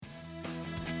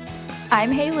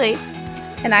I'm Hailey.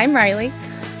 And I'm Riley.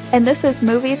 And this is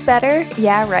Movies Better,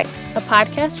 Yeah Right, a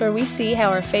podcast where we see how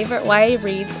our favorite YA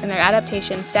reads and their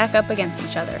adaptations stack up against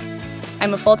each other.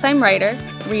 I'm a full-time writer,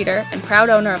 reader, and proud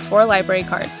owner of 4 library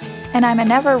cards. And I'm a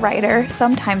never writer,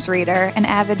 sometimes reader, and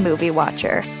avid movie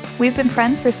watcher. We've been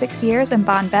friends for 6 years and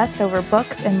bond best over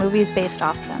books and movies based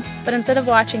off them. But instead of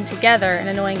watching together and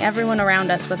annoying everyone around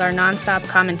us with our non-stop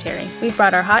commentary, we've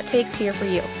brought our hot takes here for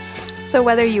you. So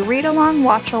whether you read along,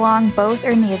 watch along, both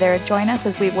or neither, join us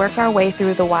as we work our way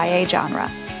through the YA genre.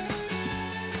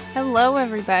 Hello,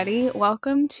 everybody.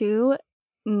 Welcome to...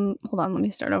 hold on, let me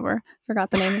start over.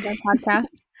 Forgot the name of our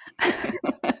podcast.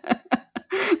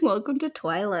 Welcome to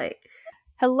Twilight.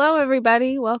 Hello,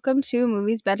 everybody. Welcome to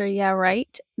Movies Better, Yeah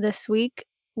Right. This week,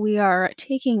 we are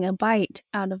taking a bite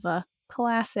out of a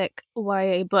classic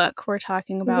YA book. We're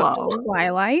talking about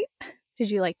Twilight. Did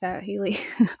you like that, Hailey?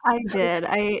 I did.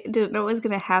 I didn't know what was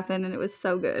going to happen, and it was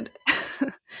so good.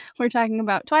 We're talking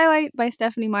about Twilight by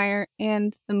Stephenie Meyer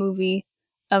and the movie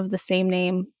of the same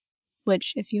name,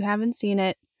 which, if you haven't seen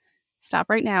it,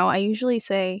 stop right now. I usually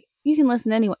say, you can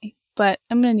listen anyway, but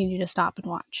I'm going to need you to stop and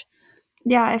watch.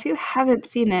 Yeah, if you haven't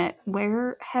seen it,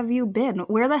 where have you been?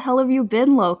 Where the hell have you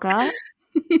been, Loca?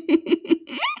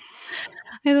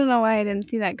 I don't know why I didn't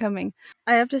see that coming.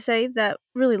 I have to say that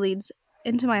really leads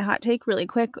into my hot take really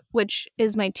quick, which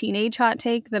is my teenage hot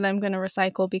take that I'm going to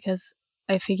recycle because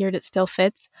I figured it still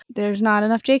fits. There's not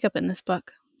enough Jacob in this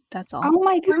book. That's all. Oh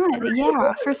my god,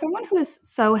 yeah. For someone who is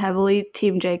so heavily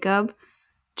Team Jacob,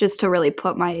 just to really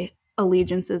put my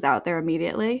allegiances out there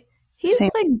immediately, he's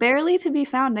like barely to be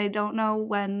found. I don't know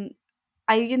when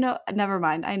never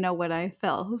mind. I know when I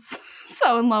fell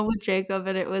so in love with Jacob,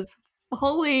 and it was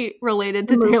wholly related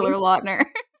to Taylor Lautner.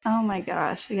 Oh my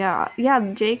gosh, yeah.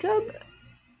 Yeah, Jacob,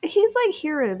 he's like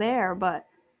here or there, but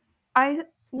I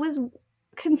was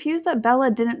confused that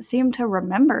Bella didn't seem to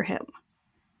remember him.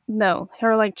 No,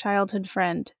 her like childhood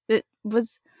friend. It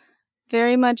was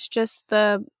very much just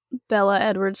the Bella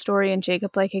Edward story, and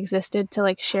Jacob like existed to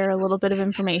like share a little bit of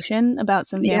information about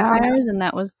some vampires, and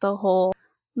that was the whole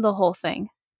thing.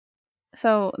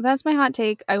 So that's my hot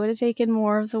take. I would have taken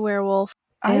more of the werewolf.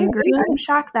 I agree. I'm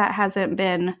shocked that hasn't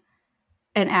been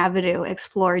an avenue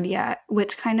explored yet,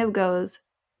 which kind of goes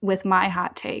with my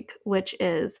hot take, which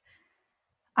is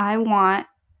I want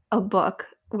a book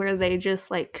where they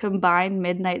just like combine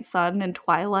Midnight Sun and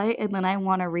Twilight, and then I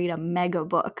want to read a mega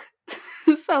book.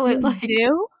 So it like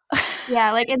do?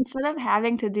 Yeah, like instead of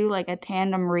having to do like a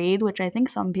tandem read, which I think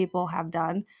some people have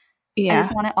done, I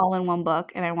just want it all in one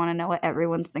book, and I want to know what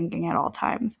everyone's thinking at all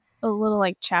times. A little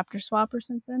like chapter swap or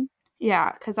something?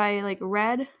 Yeah, because I like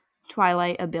read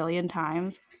Twilight a billion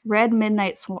times, read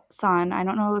Midnight Sun. I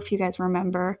don't know if you guys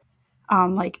remember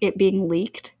like it being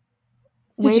leaked.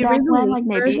 Did you read the leaked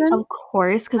version? Of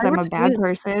course, because I'm a bad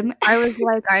person. I was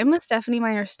like, I'm a Stephenie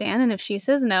Meyer stan, and if she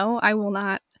says no, I will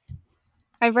not.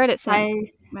 I've read it since.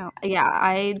 Yeah,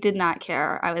 I did not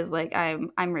care. I was like,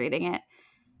 I'm reading it.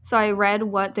 So I read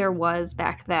what there was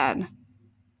back then,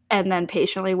 and then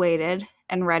patiently waited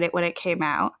and read it when it came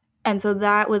out. And so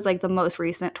that was like the most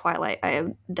recent Twilight I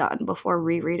have done before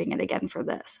rereading it again for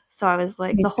this. So I was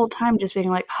like the whole time just being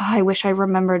like, oh, I wish I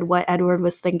remembered what Edward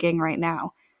was thinking right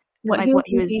now. What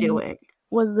he was doing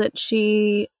was that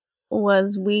she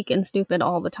was weak and stupid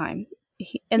all the time.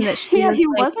 And that he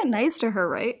wasn't nice to her,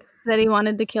 right? That he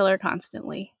wanted to kill her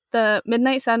constantly. The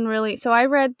Midnight Sun really... So I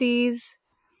read these...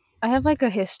 I have like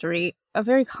a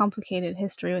very complicated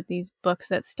history with these books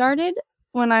that started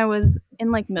when I was in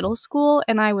like middle school,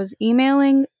 and I was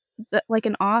emailing like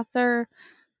an author,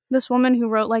 this woman who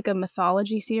wrote like a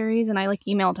mythology series, and I like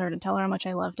emailed her to tell her how much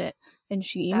I loved it, and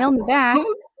she emailed me back.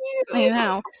 So I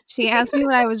know. She asked me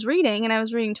what I was reading, and I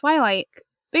was reading Twilight.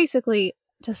 Basically,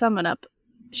 to sum it up,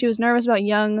 she was nervous about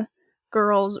young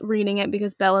girls reading it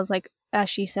because Bella's like, as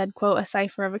she said, quote, a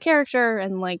cipher of a character,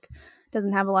 and like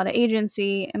doesn't have a lot of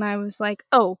agency. And I was like,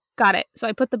 oh, got it. So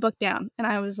I put the book down, and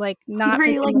I was like, not... Were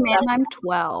you like, man, I'm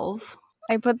 12.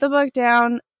 I put the book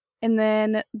down, and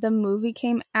then the movie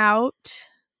came out,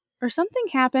 or something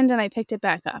happened, and I picked it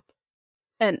back up.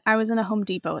 And I was in a Home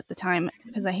Depot at the time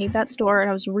because I hate that store, and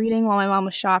I was reading while my mom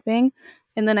was shopping,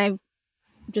 and then I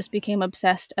just became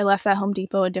obsessed. I left that Home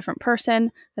Depot a different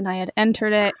person than I had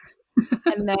entered it.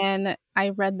 And then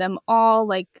I read them all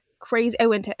like crazy. I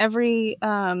went to every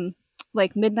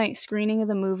like midnight screening of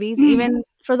the movies. Even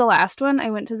for the last one, I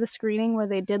went to the screening where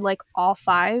they did like all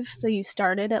 5. So you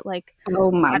started at like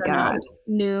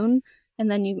noon,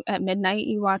 and then you at midnight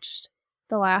you watched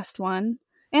the last one.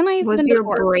 And was your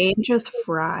brain just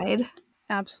fried?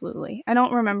 Absolutely. I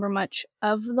don't remember much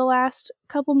of the last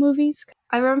couple movies.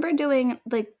 I remember doing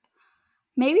like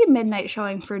maybe midnight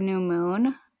showing for New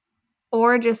Moon,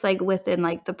 or just like within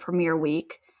like the premiere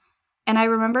week. And I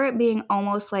remember it being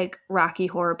almost like Rocky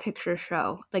Horror Picture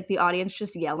Show, like the audience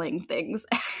just yelling things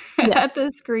Yeah. at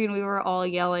the screen. We were all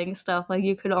yelling stuff, like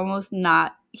you could almost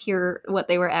not hear what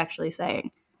they were actually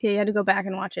saying. Yeah, you had to go back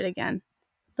and watch it again.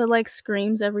 The like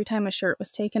screams every time a shirt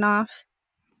was taken off.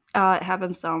 It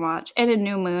happens so much. And in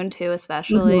New Moon, too, Mm-hmm.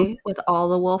 especially with all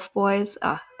the Wolf Boys.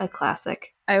 A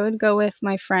classic. I would go with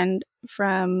my friend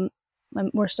from,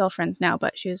 we're still friends now,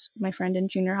 but she was my friend in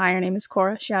junior high. Her name is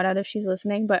Cora. Shout out if she's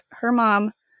listening. But her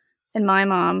mom and my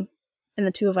mom and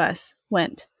the two of us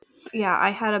went. Yeah, I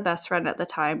had a best friend at the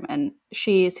time, and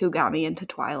she's who got me into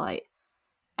Twilight.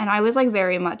 And I was like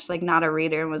very much like not a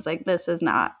reader and was like, this is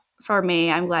not for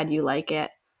me. I'm glad you like it.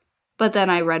 But then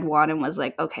I read one and was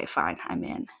like, okay, fine, I'm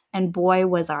in. And boy,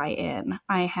 was I in.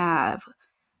 I have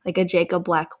like a Jacob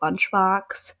Black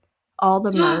lunchbox, all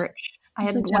the merch. I I'm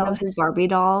so had one of his jealous. Barbie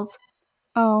dolls.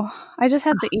 Oh, I just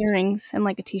had the earrings and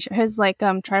like a t-shirt. His like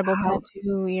tribal Oh,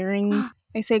 tattoo earring.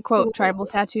 I say quote tribal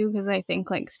tattoo because I think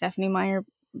like Stephenie Meyer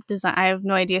design. I have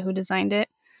no idea who designed it.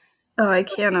 oh, I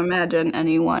can't imagine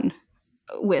anyone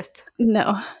with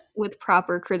No.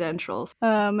 proper credentials.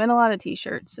 And a lot of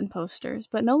t-shirts and posters,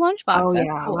 but no lunchbox. Oh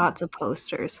That's yeah, cool. lots of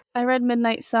posters. I read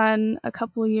Midnight Sun a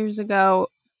couple of years ago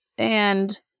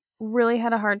and really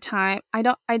had a hard time.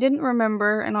 I didn't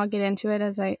remember, and I'll get into it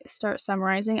as I start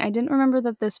summarizing. I didn't remember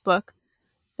that this book,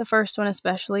 the first one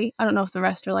especially, I don't know if the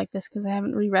rest are like this because I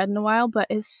haven't reread in a while, but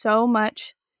is so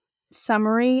much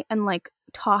summary and like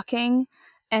talking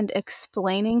and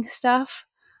explaining stuff.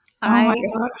 Oh my I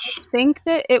gosh. think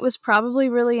that it was probably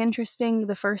really interesting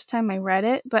the first time I read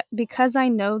it, but because I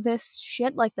know this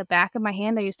shit like the back of my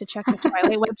hand, I used to check the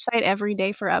Twilight website every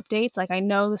day for updates. Like I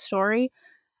know the story,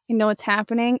 I know what's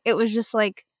happening. It was just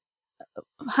like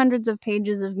hundreds of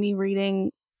pages of me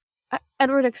reading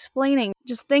Edward explaining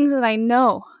just things that I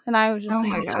know, and I was just Oh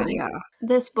like, my god, yeah.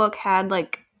 This book had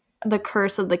like The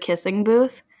Curse of the Kissing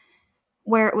Booth,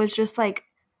 where it was just like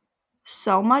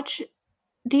so much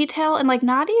detail and like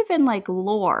not even like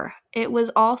lore. It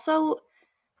was also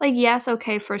like, yes,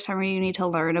 okay, first time you need to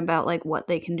learn about like what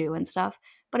they can do and stuff,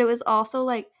 but it was also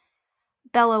like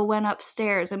Bella went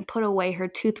upstairs and put away her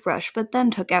toothbrush, but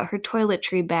then took out her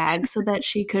toiletry bag so that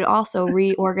she could also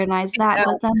reorganize that, yeah,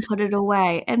 but then put it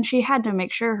away. And she had to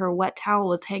make sure her wet towel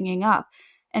was hanging up.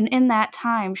 And in that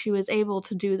time, she was able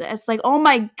to do that. It's like, oh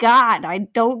my God, I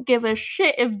don't give a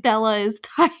shit if Bella is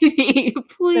tidy. there's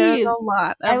Please. a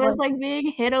lot I of was like, like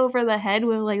being hit over the head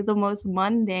with like the most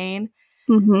mundane.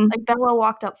 mm-hmm. Like Bella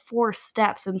walked up 4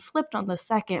 steps and slipped on the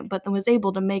second, but then was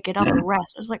able to make it up the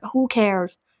rest. I was like, who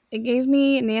cares? It gave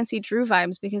me Nancy Drew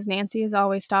vibes because Nancy is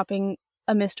always stopping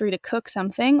a mystery to cook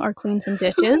something or clean some Oh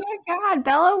dishes. my god,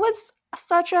 Bella was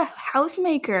such a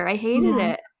housemaker. I hated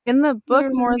Mhm. it. In the book,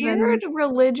 There's more weird than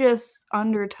religious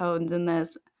undertones in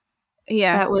this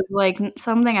yeah, that was like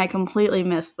something I completely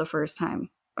missed the first time,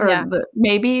 or yeah.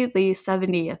 maybe the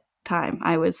 70th time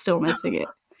I was still missing it.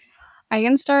 I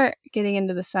can start getting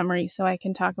into the summary so I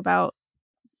can talk about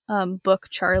book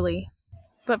Charlie.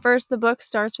 But first, the book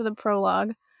starts with a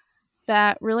prologue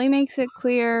that really makes it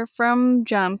clear from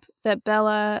jump that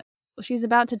Bella, she's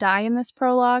about to die in this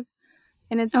prologue.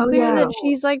 And it's Oh clear yeah. that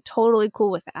she's like totally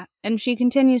cool with that. And she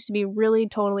continues to be really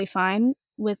totally fine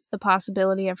with the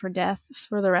possibility of her death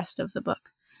for the rest of the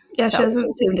book. Yeah, she So,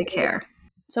 doesn't seem to care.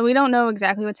 so we don't know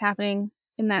exactly what's happening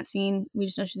in that scene. We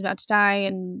just know she's about to die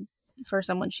and for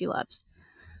someone she loves.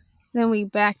 Then we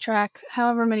backtrack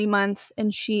however many months,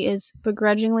 and she is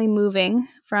begrudgingly moving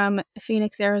from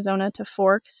Phoenix, Arizona to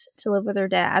Forks to live with her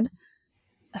dad,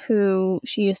 who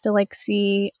she used to like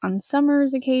see on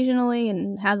summers occasionally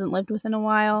and hasn't lived with in a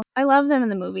while. I love them in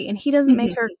the movie, and he doesn't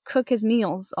make Mhm. her cook his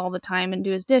meals all the time and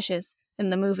do his dishes in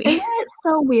the movie. Isn't it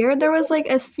so weird? There was like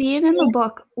a scene in the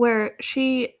book where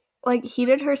she like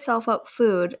heated herself up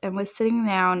food and was sitting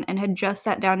down and had just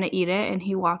sat down to eat it, and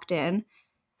he walked in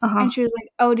Uh-huh. and she was like,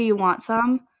 "Oh, do you want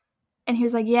some?" And he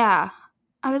was like, "Yeah."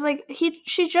 I was like,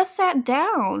 she just sat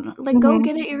down. Like, go Hmm.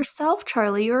 get it yourself,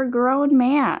 Charlie. You're a grown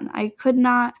man." I could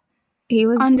not He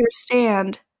was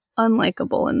understand.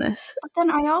 unlikable in this. But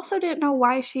then I also didn't know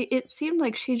why it seemed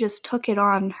like she just took it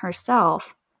on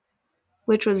herself,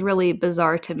 which was really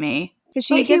bizarre to me. Because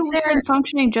she But gets he's there, been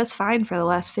functioning just fine for the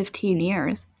last 15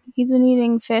 years. he's been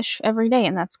eating fish every day,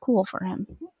 and that's cool for him.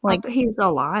 Like, He's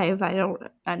alive. I don't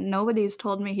nobody's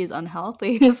told me he's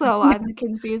unhealthy, so I'm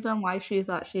confused on why she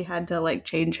thought she had to, like,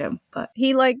 change him, but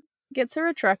he like gets her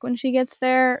a truck when she gets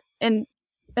there, and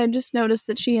I just noticed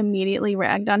that she immediately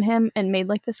ragged on him and made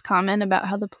like this comment about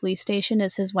how the police station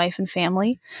is his wife and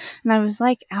family. And I was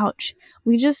like, ouch,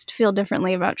 we just feel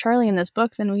differently about Charlie in this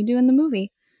book than we do in the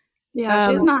movie.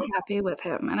 Yeah, she's not happy with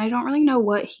him, and I don't really know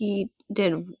what he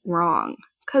did wrong.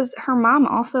 Because her mom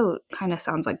also kind of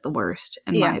sounds like the worst,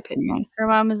 in my opinion. Her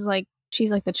mom is like,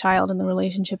 she's like the child in the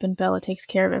relationship, and Bella takes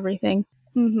care of everything.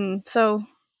 So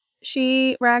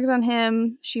she rags on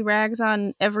him. She rags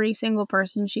on every single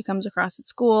person she comes across at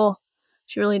school.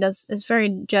 She really does, is very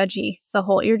judgy.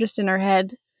 You're just in her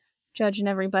head, judging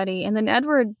everybody. And then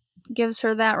Edward gives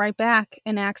her that right back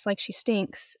and acts like she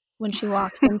stinks when she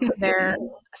walks into their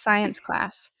science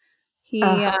class. He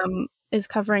is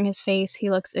covering his face. He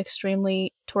looks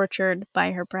extremely tortured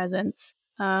by her presence.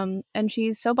 And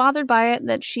she's so bothered by it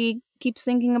that she keeps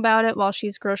thinking about it while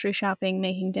she's grocery shopping,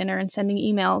 making dinner, and sending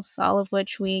emails, all of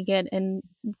which we get in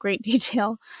great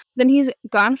detail. Then he's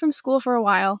gone from school for a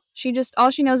while. All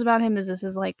she knows about him is this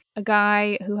is like a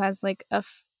guy who has like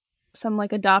some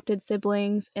like adopted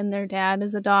siblings, and their dad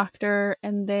is a doctor,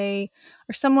 and they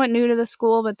are somewhat new to the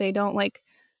school, but they don't like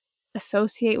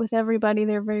associate with everybody.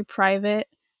 They're very private.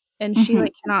 And she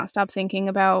like cannot stop thinking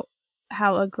about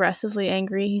how aggressively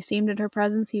angry he seemed at her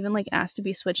presence. He even like asked to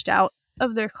be switched out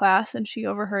of their class, and she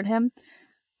overheard him.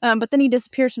 But then he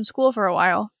disappears from school for a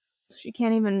while, so she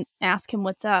can't even ask him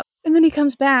what's up. And then he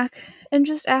comes back and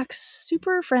just acts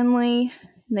super friendly,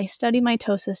 and they study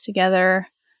mitosis together,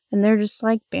 and they're just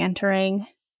like bantering,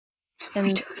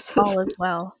 and all is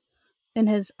well. And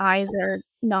his eyes are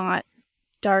not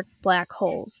dark black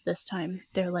holes this time.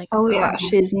 They're like, oh yeah,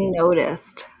 she's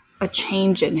noticed a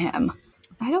change in him.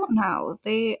 I don't know.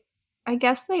 I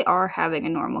guess they are having a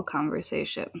normal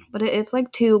conversation, but it's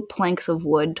like two planks of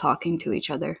wood talking to each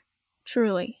other.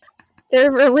 Truly.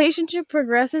 Their relationship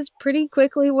progresses pretty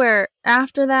quickly, where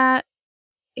after that,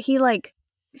 he like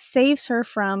saves her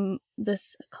from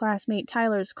this classmate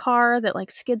Tyler's car that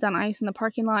like skids on ice in the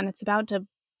parking lot, and it's about to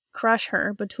crush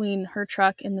her between her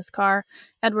truck and this car.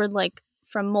 Edward, like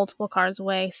from multiple cars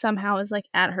away, somehow is like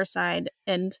at her side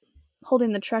and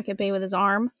holding the truck at bay with his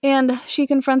arm. And she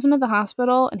confronts him at the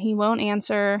hospital, and he won't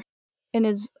answer, and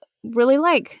is really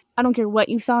like, I don't care what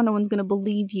you saw, no one's gonna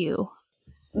believe you.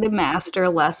 The master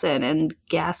lesson in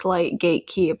gaslight,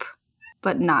 gatekeep,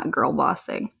 but not girl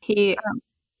bossing. He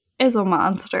is a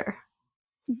monster.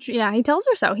 Yeah, he tells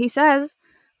her so. He says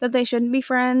that they shouldn't be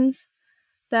friends,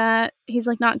 that he's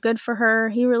like not good for her.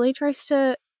 He really tries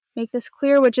to make this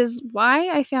clear, which is why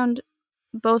I found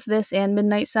both this and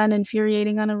Midnight Sun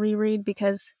infuriating on a reread,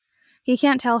 because he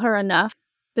can't tell her enough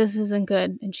this isn't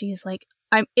good, and she's like,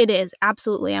 it is,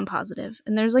 absolutely, I'm positive.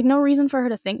 And there's like no reason for her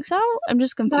to think so. I'm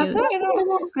just confused. That's it.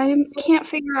 I can't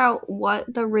figure out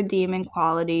what the redeeming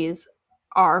qualities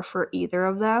are for either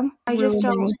of them. I just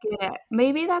don't get it.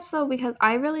 Maybe that's though because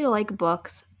I really like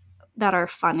books that are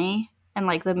funny and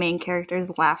like the main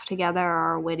characters laugh together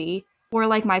or are witty. Or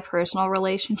like my personal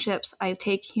relationships, I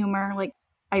take humor, like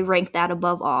I rank that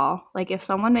above all. Like if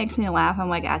someone makes me laugh, I'm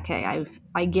like, okay,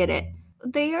 I get it.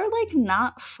 They are like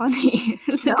not funny.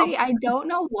 No. I don't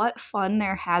know what fun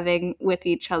they're having with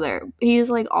each other. He's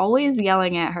like always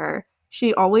yelling at her.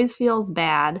 She always feels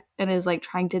bad and is like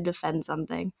trying to defend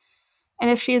something. And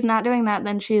if she's not doing that,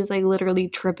 then she's like literally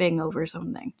tripping over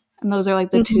something. And those are like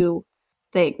the two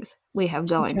things we have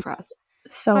going for us.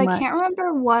 So I can't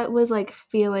remember what was like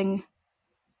feeling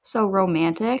so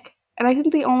romantic. And I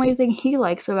think the only thing he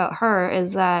likes about her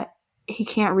is that he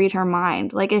can't read her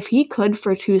mind. Like if he could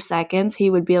for 2 seconds, he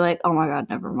would be like, "Oh my god,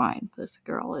 never mind. This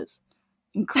girl is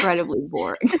incredibly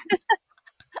boring."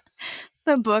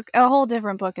 The book, a whole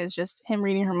different book, is just him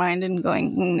reading her mind and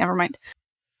going, never mind.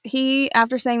 He,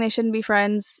 after saying they shouldn't be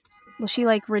friends, well, she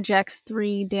like rejects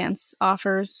 3 dance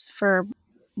offers for,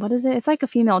 what is it? It's like a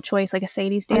female choice, like a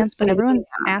Sadie's dance, but everyone's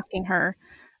asking her.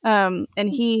 And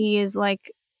he is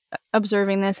like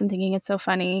observing this and thinking it's so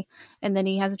funny. And then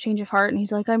he has a change of heart and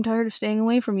he's like, I'm tired of staying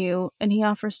away from you. And he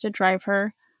offers to drive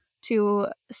her to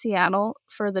Seattle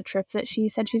for the trip that she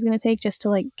said she's going to take, just to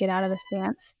like get out of this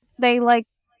dance. They like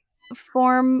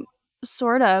form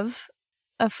sort of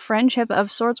a friendship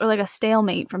of sorts, or like a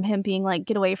stalemate from him being like,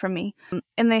 get away from me.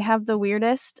 And they have the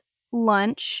weirdest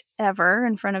lunch ever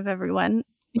in front of everyone.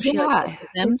 Yeah,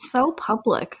 it's so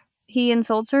public. He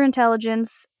insults her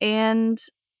intelligence and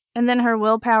then her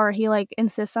willpower. He like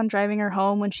insists on driving her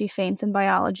home when she faints in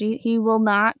biology. He will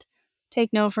not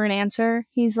take no for an answer.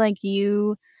 He's like,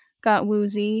 you got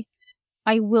woozy,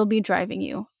 I will be driving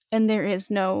you, and there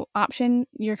is no option.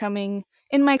 You're coming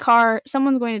in my car.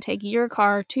 Someone's going to take your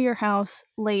car to your house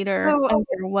later. So, I don't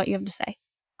care what you have to say.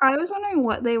 I was wondering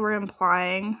what they were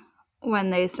implying when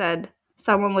they said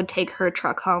someone would take her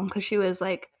truck home because she was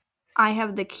like, I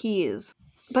have the keys.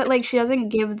 But, like, she doesn't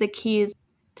give the keys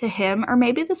to him. Or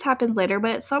maybe this happens later,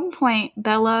 but at some point,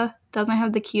 Bella doesn't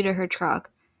have the key to her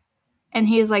truck. And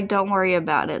he's like, don't worry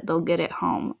about it. They'll get it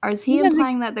home. Or is he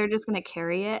implying that they're just going to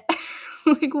carry it?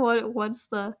 Like, what's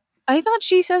the... I thought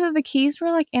she said that the keys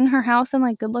were, like, in her house and,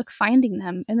 like, good luck finding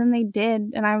them. And then they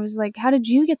did. And I was like, how did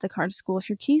you get the car to school if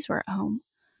your keys were at home?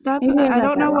 Maybe I I got don't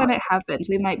that know wrong. when it happens.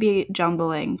 We might be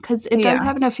jumbling because it does Yeah.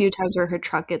 happen a few times where her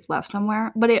truck gets left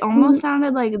somewhere, but it almost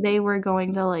sounded like they were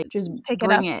going to, like, just Pick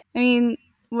it up. bring it. I mean,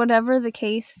 whatever the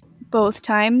case, both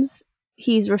times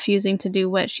he's refusing to do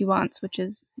what she wants, which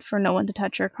is for no one to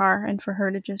touch her car and for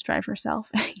her to just drive herself.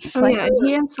 He's Oh like, yeah, and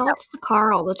he insults the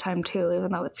car all the time too,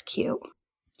 even though it's cute.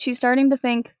 she's starting to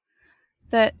think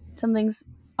that something's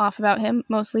off about him,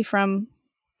 mostly from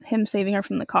him saving her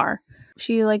from the car.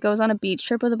 She, like, goes on a beach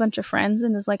trip with a bunch of friends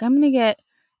and is like, I'm gonna get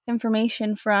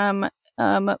information from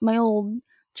my old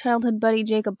childhood buddy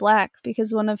Jacob Black,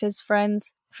 because one of his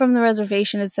friends from the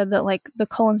reservation had said that, like, the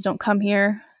Cullens don't come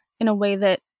here, in a way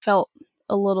that felt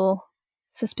a little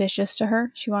suspicious to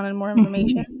her. She wanted more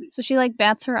information. So she, like,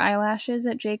 bats her eyelashes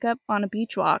at Jacob on a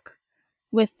beach walk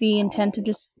with the intent of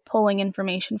just pulling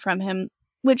information from him,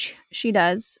 which she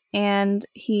does. And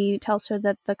he tells her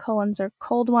that the Cullens are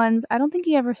cold ones. I don't think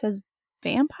he ever says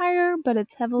vampire, but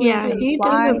it's heavily Yeah, he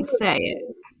implied. doesn't say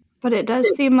it, but it does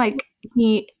seem like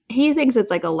he thinks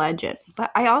it's like a legend.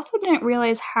 But I also didn't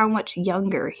realize how much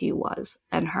younger he was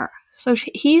than her. So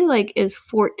he, like, is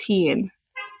 14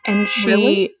 and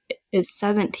Really? she is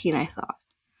 17, I thought.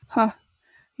 Huh.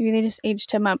 Maybe they just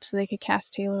aged him up so they could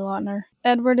cast Taylor Lautner.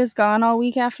 Edward is gone all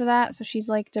week after that, so she's,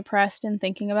 like, depressed and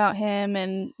thinking about him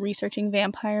and researching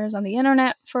vampires on the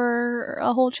internet for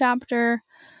a whole chapter.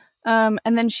 And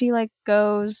then she, like,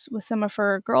 goes with some of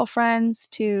her girlfriends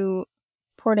to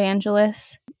Port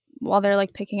Angeles while they're,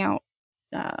 like, picking out,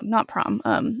 not prom,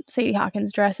 Sadie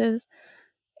Hawkins dresses.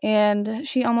 And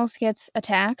she almost gets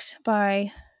attacked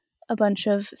by a bunch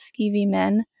of skeevy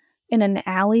men in an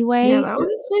alleyway. Yeah, that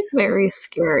was, like, very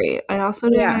scary. I also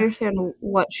didn't understand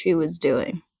what she was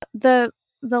doing. The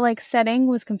like, setting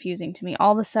was confusing to me.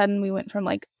 All of a sudden we went from,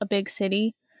 like, a big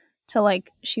city to,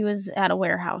 like, she was at a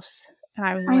warehouse. And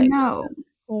I was I like, know,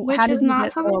 well, how which did is you not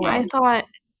get so something I away? thought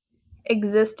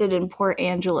existed in Port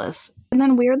Angeles. And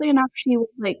then weirdly enough, she was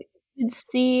like, could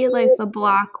see, like, the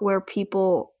block where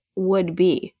people would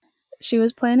be. She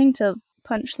was planning to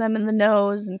punch them in the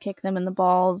nose and kick them in the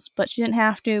balls, but she didn't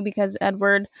have to because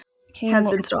Edward Has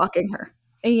been stalking her.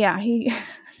 Yeah, he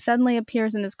suddenly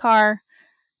appears in his car,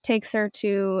 takes her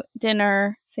to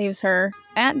dinner, saves her.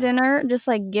 At dinner, just,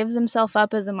 like, gives himself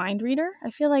up as a mind reader.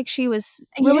 I feel like she was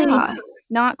really Yeah.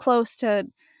 not close to...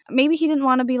 Maybe he didn't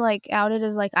want to be, like, outed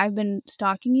as, like, I've been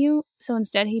stalking you, so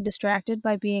instead he distracted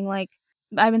by being like,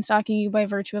 I've been stalking you by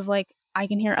virtue of, like, I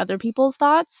can hear other people's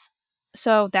thoughts,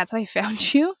 so that's why I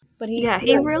found you. But he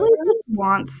really just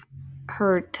wants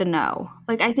her to know.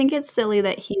 Like, I think it's silly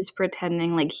that he's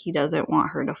pretending like he doesn't want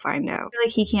her to find out. I feel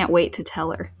like he can't wait to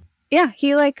tell her. Yeah,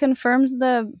 he, like, confirms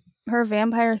her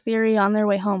vampire theory on their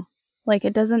way home. Like,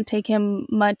 it doesn't take him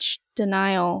much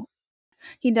denial.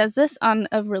 He does this on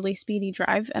a really speedy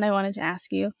drive, and I wanted to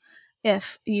ask you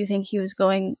if you think he was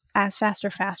going as fast or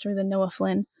faster than Noah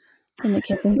Flynn in the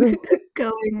kissing booth.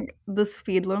 Going the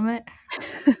speed limit.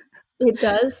 It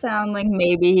does sound like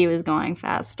maybe he was going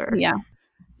faster Yeah.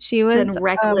 She was, than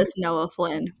reckless Noah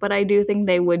Flynn, but I do think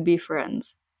they would be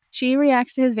friends. she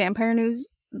reacts to his vampire news,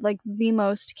 like, the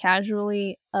most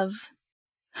casually of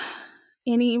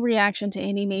any reaction to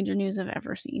any major news I've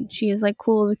ever seen. She is, like,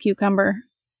 cool as a cucumber.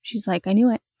 She's like, I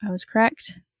knew it. I was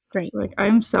correct. Great. Like,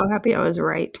 I'm so happy I was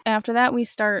right. After that,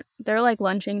 they're, like,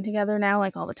 lunching together now,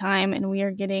 like, all the time, and we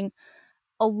are getting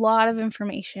a lot of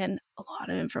information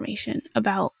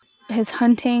about his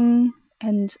hunting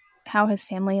and how his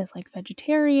family is, like,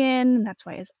 vegetarian, and that's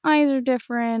why his eyes are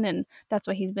different, and that's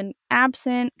why he's been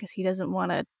absent, because he doesn't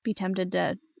want to be tempted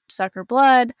to suck her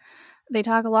blood. They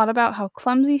talk a lot about how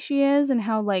clumsy she is and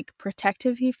how, like,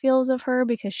 protective he feels of her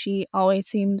because she always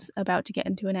seems about to get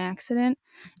into an accident.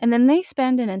 And then they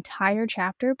spend an entire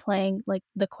chapter playing, like,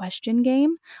 the question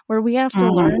game where we have to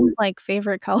learn, like,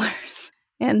 favorite colors.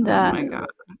 And Oh my god.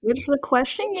 Which the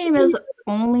question game is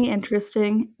only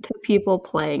interesting to people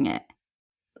playing it.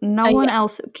 No one yeah,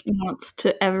 else wants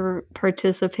to ever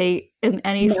participate in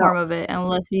any no. form of it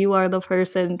unless you are the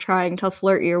person trying to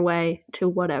flirt your way to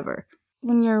whatever.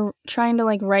 When you're trying to,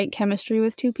 like, write chemistry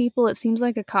with two people, it seems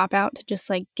like a cop-out to just,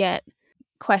 like, get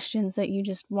questions that you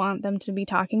just want them to be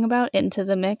talking about into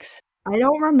the mix. I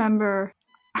don't remember.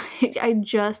 I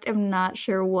just am not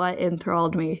sure what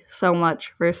enthralled me so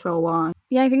much for so long.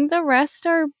 Yeah, I think the rest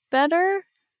are better,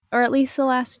 or at least the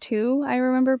last two I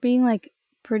remember being like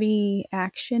pretty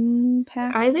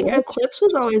action-packed. I think Eclipse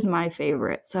was always my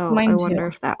favorite, so I Mine too. wonder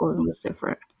if that one was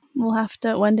different. We'll have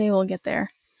to, one day we'll get there.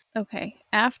 Okay,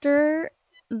 after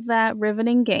that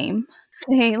riveting game,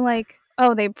 they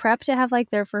they prep to have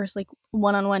like their first like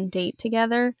one-on-one date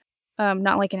together.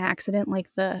 Not like an accident like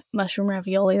the mushroom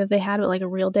ravioli that they had, but like a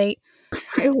real date.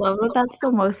 I love that that's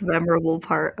the most memorable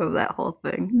part of that whole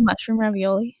thing. Mushroom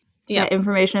ravioli. Yeah. That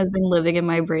information has been living in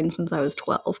my brain since I was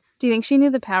 12. Do you think she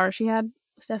knew the power she had,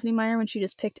 Stephenie Meyer, when she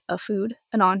just picked a food,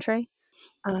 an entree?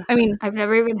 Uh, I mean, I've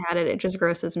never even had it. It just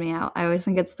grosses me out. I always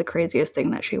think it's the craziest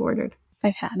thing that she ordered.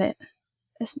 I've had it.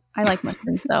 I like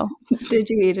mushrooms though. Did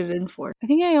you eat it in fork? I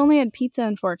think I only had pizza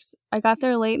and forks. I got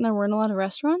there late and there weren't a lot of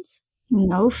restaurants.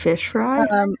 No fish fry?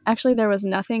 Actually, there was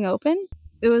nothing open.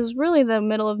 It was really the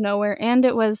middle of nowhere, and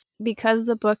it was because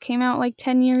the book came out like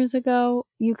 10 years ago.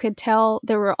 You could tell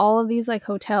there were all of these like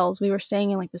hotels. We were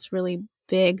staying in like this really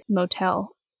big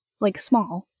motel, like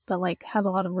small, but like had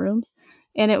a lot of rooms.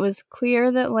 And it was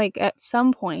clear that like at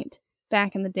some point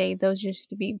back in the day, those used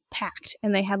to be packed,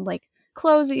 and they had like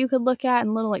clothes that you could look at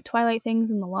and little like Twilight things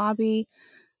in the lobby.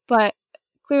 But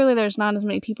clearly, there's not as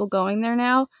many people going there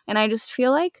now, and I just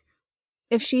feel like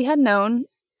if she had known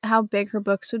how big her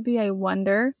books would be, I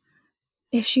wonder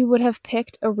if she would have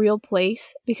picked a real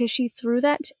place, because she threw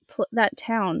that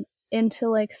town into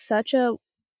like such a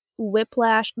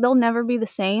whiplash. They'll never be the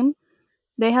same.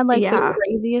 They had like the Yeah.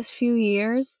 craziest few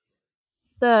years.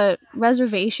 The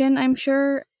reservation, I'm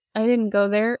sure, I didn't go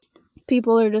there.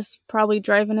 People are just probably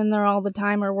driving in there all the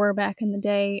time, or were back in the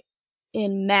day,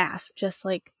 in mass, just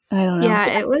like, I don't know.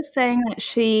 Yeah, it was saying that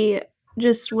she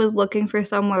just was looking for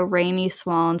somewhere rainy,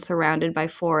 small, and surrounded by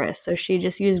forests, so she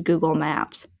just used Google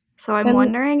Maps. So I'm And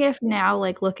wondering if now,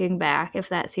 like looking back, if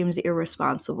that seems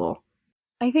irresponsible.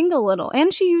 I think a little.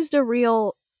 And she used a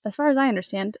real, as far as I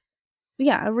understand,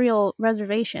 yeah, a real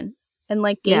reservation, and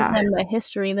like gave Yeah. them a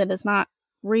history that is not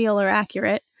real or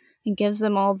accurate, and gives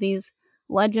them all these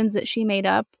legends that she made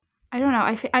up. I don't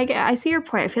know. I see your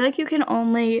point. I feel like you can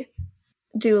only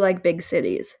do like big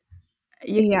cities.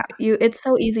 Yeah, It's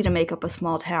so easy to make up a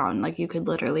small town. Like you could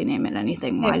literally name it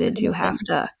anything. it Why did could you have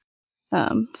have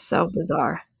been. to? So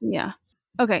bizarre. Yeah.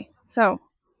 Okay, so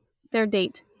their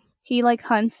date. He like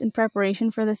hunts in preparation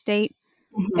for this date,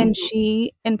 Mhm. and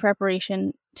she, in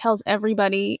preparation, tells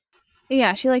everybody.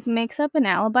 Yeah, she like makes up an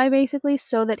alibi basically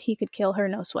so that he could kill her,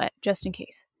 no sweat, just in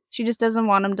case. She just doesn't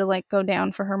want him to like go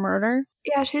down for her murder.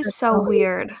 Yeah, she's That's so all.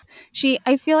 weird.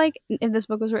 I feel like if this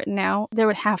book was written now, there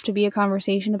would have to be a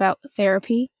conversation about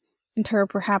therapy and her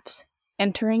perhaps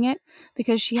entering it,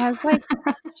 because she has like,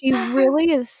 she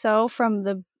really is so from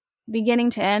the beginning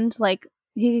to end, like,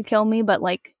 he could kill me, but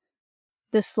like,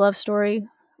 this love story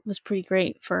was pretty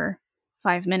great for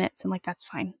 5 minutes, and like, that's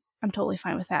fine. I'm totally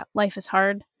fine with that. Life is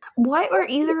hard. What are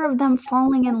either of them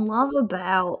falling in love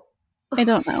about? I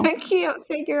don't know. I can't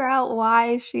figure out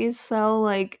why she's so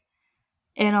like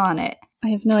in on it I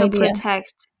have no to idea.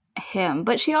 protect him,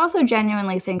 but she also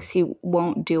genuinely thinks he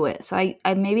won't do it. So I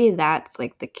maybe that's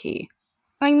like the key.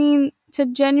 I mean, to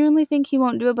genuinely think he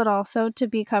won't do it, but also to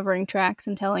be covering tracks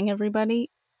and telling everybody,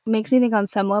 makes me think on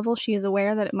some level she is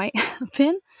aware that it might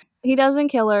happen. He doesn't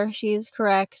kill her. She's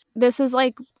correct. This is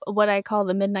like what I call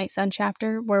the Midnight Sun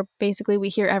chapter, where basically we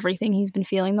hear everything he's been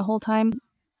feeling the whole time.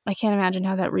 I can't imagine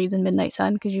how that reads in Midnight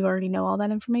Sun, because you already know all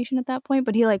that information at that point,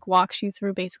 but he like walks you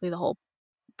through basically the whole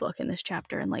book in this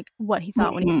chapter, and like what he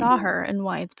thought when he Mhm. saw her and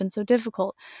why it's been so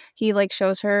difficult. He like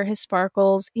shows her his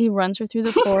sparkles. He runs her through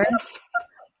the forest.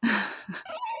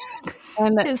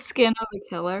 And His skin of a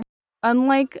killer.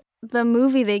 unlike the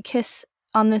movie, they kiss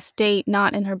on this date,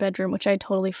 not in her bedroom, which I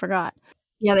totally forgot.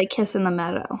 Yeah, they kiss in the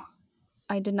meadow.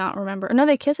 I did not remember. No,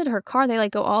 they kiss at her car. They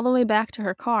like go all the way back to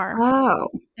her car, Oh.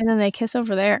 and then they kiss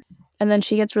over there. And then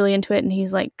she gets really into it, and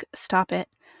he's like, "Stop it.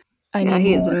 I Yeah,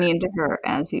 need he's more." mean to her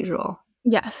as usual.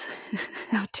 Yes.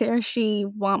 How dare she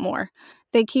want more?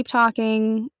 They keep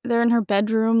talking. They're in her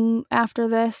bedroom after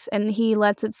this, and he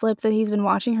lets it slip that he's been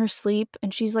watching her sleep,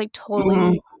 and she's like Mhm.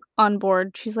 totally on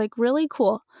board. She's like, really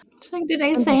cool. She's like, did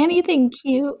I say anything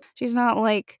cute? She's not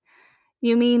like,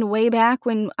 you mean way back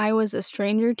when I was a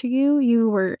stranger to you? You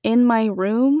were in my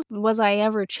room? Was I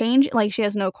ever changed? Like, she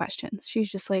has no questions.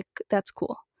 She's just like, that's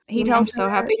cool. He Like, I'm tells so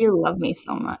her, happy you love me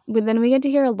so much. but then we get to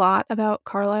hear a lot about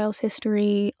Carlisle's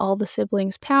history, all the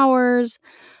siblings' powers.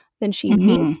 Then she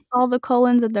meets Mhm. all the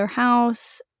Cullens at their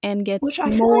house and gets Which I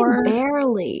feel like more.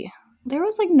 barely. There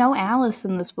was like no Alice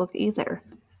in this book either.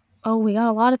 Oh, we got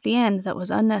a lot at the end that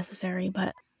was unnecessary,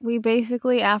 but we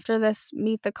basically, after this,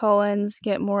 meet the Cullens,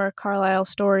 get more Carlisle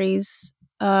stories.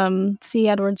 see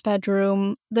Edward's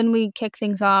bedroom. Then we kick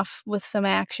things off with some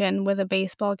action with a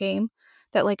baseball game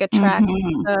that like attracts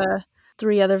Mhm. the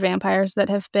 3 other vampires that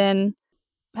have been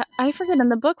I forget, in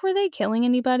the book, were they killing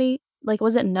anybody? Like,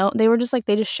 was it no they were just like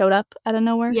they just showed up out of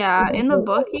nowhere? Yeah, in the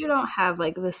book, you don't have,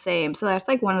 like, the same so that's,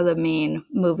 like, one of the main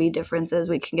movie differences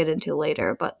we can get into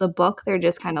later, but the book, they're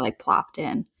just kinda, like, plopped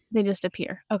in. They just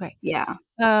appear. Okay. Yeah.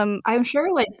 Um, I'm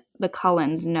sure, like, the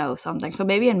Cullens know something, so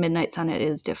maybe in Midnight Sun it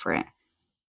is different.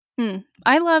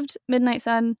 I loved Midnight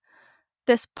Sun,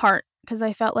 this part, because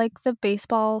I felt like the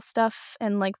baseball stuff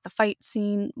and, like, the fight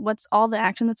scene, what's all the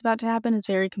action that's about to happen is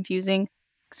very confusing.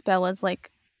 Bella's, like,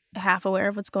 half aware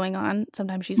of what's going on.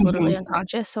 Sometimes she's literally Mhm.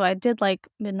 unconscious, so I did like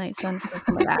Midnight Sun for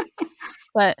some of that.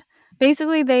 But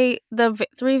basically, the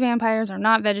 3 vampires are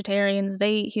not vegetarians,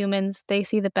 they eat humans, they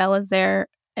see that Bella's there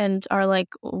and are like,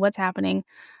 "What's happening?"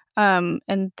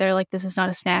 And they're like, "This is not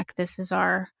a snack, this is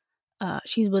our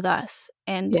she's with us."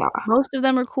 And Yeah. most of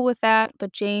them are cool with that,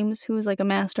 but James, who's like a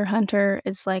master hunter,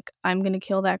 is like, "I'm gonna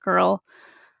kill that girl."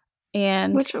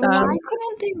 And, Which why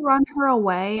couldn't they run her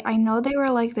away? I know they were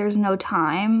like, "There's no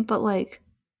time," but, like,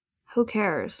 who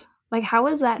cares? Like, how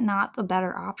is that not the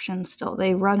better option still?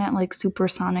 They run at, like,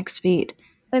 supersonic speed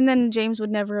and then James would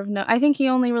never have known. I think he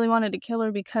only really wanted to kill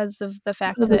her because of the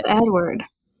fact because of that Edward.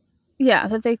 yeah,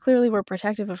 that they clearly were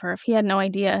protective of her. If he had no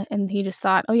idea and he just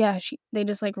thought, "Oh, yeah, they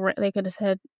just, like, they could have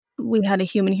said, 'We had a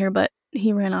human here, but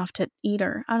he ran off to eat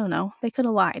her.'" I don't know. They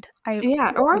coulda lied. I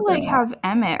Yeah, or, could like, have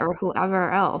Emmett or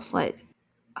whoever else, like,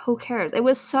 who cares? It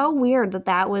was so weird that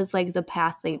that was, like, the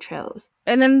path they chose.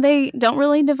 And then they don't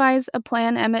really devise a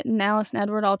plan. Emmett and Alice and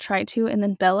Edward all try to, and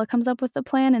then Bella comes up with the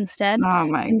plan instead, Oh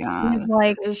my and she's god,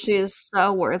 like, 'cause she is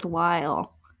so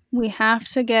worthwhile. "We have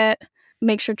to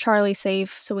make sure Charlie's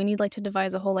safe, so we need, like, to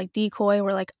devise a whole, like, decoy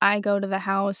where, like, I go to the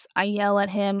house, I yell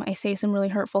at him, I say some really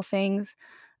hurtful things,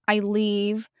 I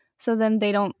leave, so then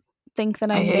they don't think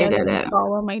that I I'm there, they hated don't it.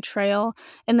 follow my trail."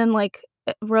 And then, like,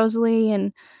 Rosalie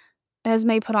and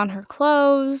Esme put on her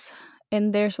clothes,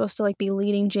 and they're supposed to, like, be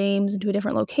leading James into a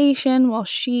different location while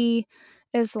she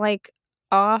is, like,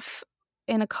 off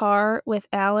in a car with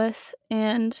Alice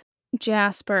and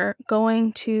Jasper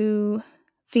going to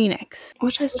Phoenix.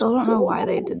 Which I still don't know why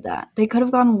they did that. They could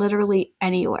have gone literally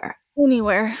anywhere.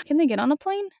 Anywhere. Can they get on a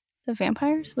plane? The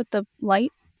vampires with the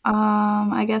light?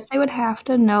 I guess they would have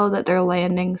to know that they're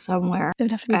landing somewhere It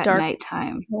would have to be at dark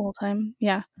nighttime. the whole time.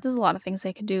 Yeah, there's a lot of things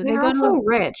they could do. They They're go to a also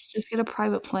rich, just get a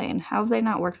private plane. How have they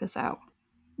not worked this out?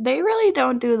 They really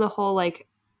don't do the whole, like,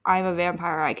 "I'm a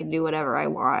vampire, I can do whatever I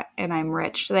want, and I'm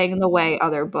rich" thing the way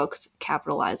other books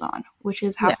capitalize on, which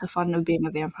is yeah. half the fun of being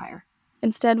a vampire.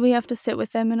 Instead, we have to sit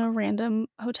with them in a random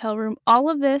hotel room. All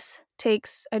of this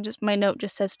takes I just my note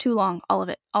just says too long, all of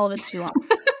it. All of it's too long.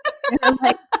 They're,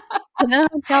 like, in a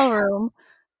hotel room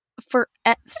for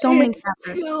so many It's too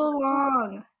chapters.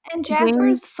 long, and James,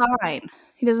 Jasper's fine,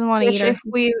 he doesn't wanna eat which her. if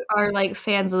we are, like,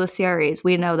 fans of the series,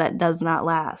 we know that does not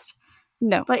last.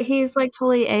 No, But he's, like,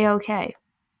 totally A-okay.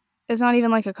 it's not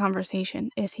even like a conversation.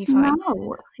 Is he fine?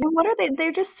 No. And what are they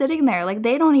they're just sitting there, like,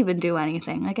 they don't even do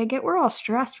anything. Like, I get we're all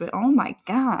stressed, but oh my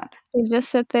god. They just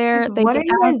sit Like, there, they what do get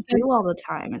you guys do all the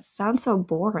time? It sounds so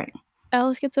boring.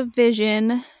 Alice gets a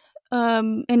vision,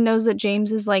 and knows that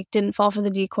James is, like, didn't fall for the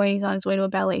decoy and he's on his way to a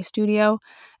ballet studio,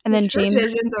 and then Which her James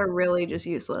visions are really just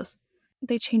useless.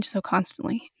 they change so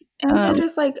constantly. And they Um,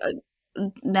 just, like,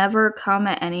 never come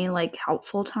at any, like,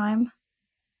 helpful time.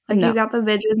 Like, you no. got the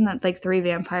vision that, like, 3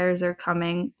 vampires are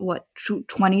coming, what,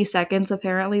 20 seconds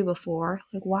apparently before?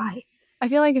 Like, why? I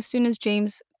feel like as soon as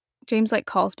James, like,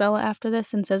 calls Bella after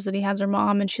this and says that he has her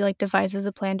mom and she, like, devises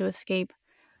a plan to escape.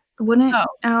 Wouldn't Oh,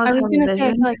 I Alice was have a gonna say I feel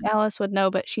vision? like Alice would know,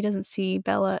 but she doesn't see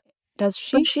Bella. Does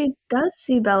But she? she does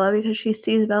see Bella because she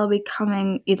sees Bella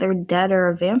becoming either dead or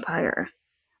a vampire.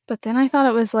 But then I thought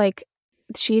it was, like,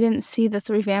 she didn't see the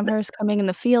 3 vampires coming in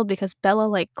the field because Bella,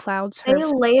 like, clouds her They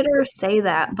later say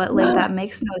that, but, like, that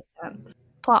makes no sense.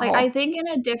 plot Like, hole. I think in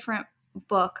a different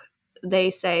book,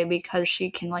 they say because she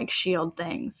can, like, shield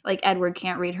things. Like, Edward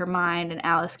can't read her mind and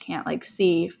Alice can't, like,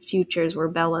 see futures where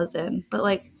Bella's in. But,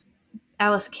 like,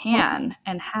 Alice can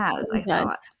and has, I Does.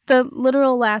 thought. The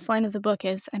literal last line of the book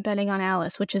is, "I'm betting on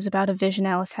Alice," which is about a vision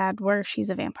Alice had where she's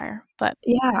a vampire, but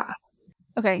Yeah.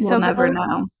 okay, We'll so never Bella's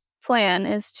know. plan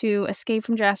is to escape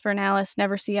from Jasper and Alice,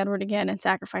 never see Edward again, and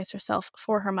sacrifice herself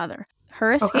for her mother.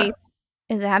 Her Okay. escape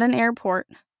is at an airport,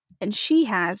 and she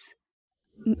has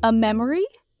a memory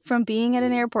from being at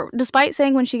an airport. Despite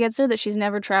saying when she gets there that she's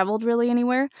never traveled really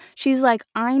anywhere, she's like,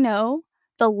 "I know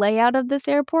the layout of this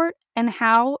airport and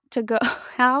how to go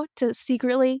how to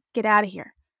secretly get out of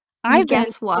here. I've been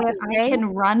Guess what? I JFK. can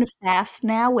run fast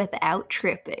now without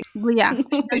tripping. Well, yeah, she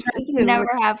does Which that has too, never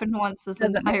which happened once this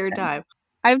doesn't make entire sense. time.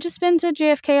 I've just been to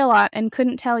JFK a lot and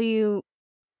couldn't tell you,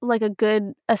 like, a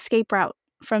good escape route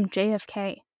from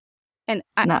JFK. And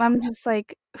No. I'm just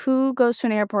like, who goes to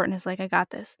an airport and is like, "I got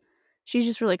this?" She's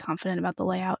just really confident about the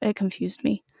layout. It confused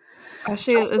me.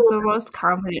 She is the most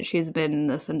confident she's been in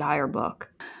this entire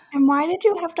book. And why did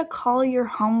you have to call your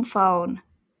home phone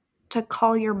to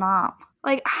call your mom?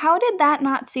 Like, how did that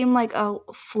not seem like a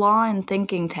flaw in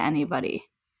thinking to anybody?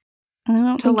 I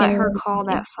don't To think let her anyone's call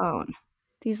thinking. that phone.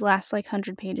 These last, like,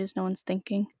 100 pages, no one's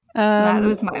thinking. That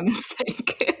was my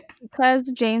mistake.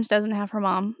 Because James doesn't have her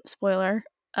mom, spoiler,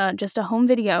 just a home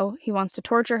video, he wants to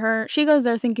torture her. She goes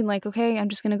there thinking like, "Okay, I'm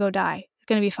just gonna go die. It's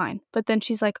gonna be fine." But then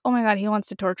she's like, "Oh my god, he wants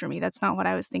to torture me. That's not what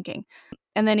I was thinking."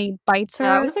 And then he bites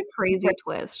That her, was a crazy breaks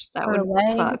twist. That her would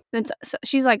leg. suck. Then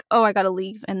she's like, "Oh, I gotta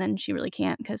leave," and then she really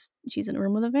can't because she's in a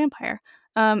room with a vampire.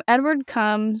 Edward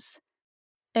comes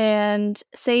and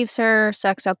saves her,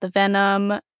 sucks out the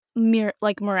venom,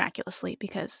 miraculously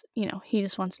because, he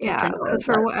just wants to Yeah, drink her because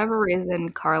for blood. whatever reason,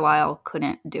 Carlisle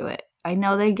couldn't do it. I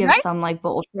know they give Right? some, like,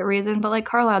 bullshit reason, but, like,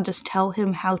 Carlisle, just tell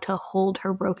him how to hold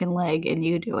her broken leg and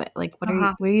you do it. Like,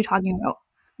 Uh-huh. what are you talking about?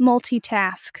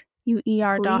 Multitask, you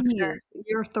ER doctor. Please,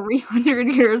 you're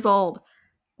 300 years old.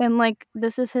 And, like,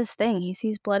 this is his thing, he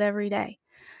sees blood every day.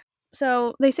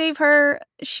 So, they save her,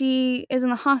 she is in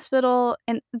the hospital,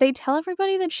 and they tell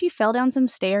everybody that she fell down some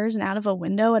stairs and out of a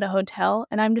window at a hotel,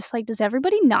 and I'm just like, does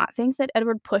everybody not think that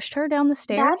Edward pushed her down the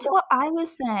stairs? That's what I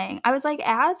was saying. I was like,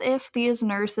 as if these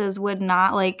nurses would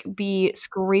not, like, be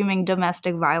screaming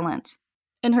domestic violence.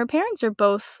 And her parents are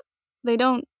both they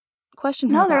don't question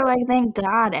her No, about they're it. like, "Thank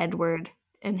God Edward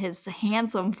and his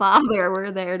handsome father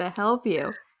were there to help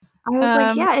you." I was like,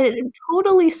 Um "Yeah, it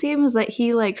totally seems that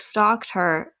he, like, stalked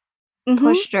her, Mhm.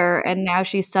 pushed her, and now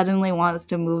she suddenly wants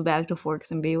to move back to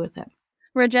Forks and be with him."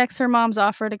 Rejects her mom's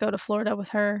offer to go to Florida with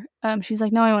her. She's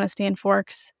like, "No, I wanna stay in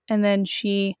Forks." And then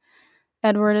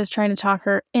Edward is trying to talk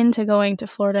her into going to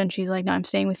Florida, and she's like, "No, I'm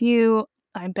staying with you.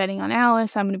 I'm betting on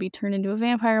Alice. I'm gonna be turned into a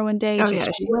vampire one day. Oh, Just yeah,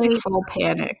 you she, like, wait." full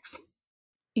panics.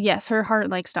 Yes, her heart,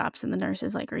 like, stops, and the nurse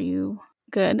is like, "Are you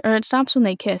good?" Or it stops when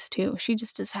they kiss, too. She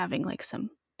just is having, like, some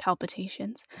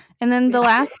palpitations. And then the Yeah.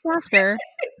 last chapter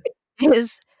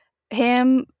is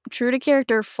him, true to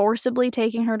character, forcibly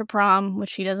taking her to prom, which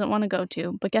she doesn't wanna go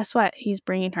to, but guess what? He's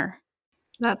bringing her.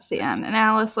 That's the end, and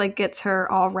Alice, like, gets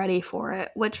her all ready for it,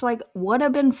 which, like, would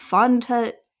have been fun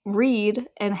to read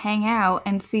and hang out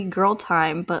and see girl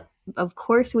time, but of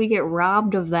course we get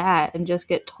robbed of that and just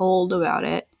get told about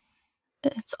it.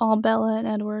 It's all Bella and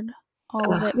Edward,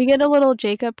 all of Ugh. it. We get a little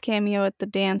Jacob cameo at the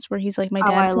dance where he's like, "My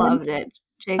Oh, dad I said." loved it.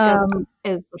 Jacob Um,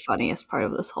 is the funniest part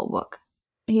of this whole book.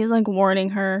 he's, like, warning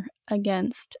her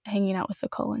against hanging out with the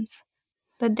Cullens.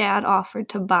 The dad offered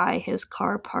to buy his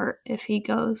car part if he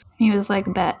goes. He was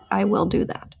like, "Bet, I will do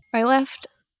that." I left,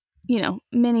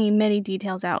 many, many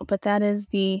details out, but that is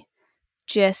the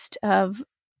gist of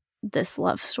this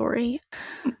love story.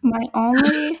 My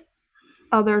only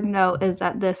other note is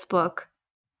that this book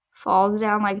falls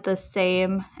down, like, the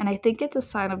same, and I think it's a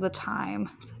sign of the time,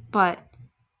 but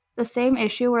the same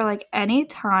issue where, like,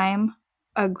 anytime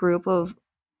a group of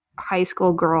high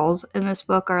school girls in this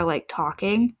book are, like,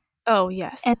 talking, Oh,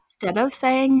 yes. instead of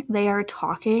saying they are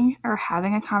talking or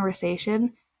having a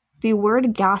conversation, the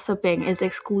word gossiping is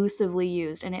exclusively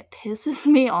used, and it pisses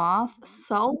me off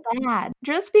so bad.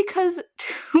 Just because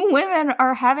 2 women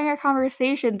are having a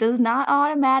conversation does not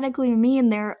automatically mean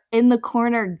they're in the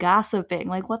corner gossiping.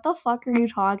 Like, what the fuck are you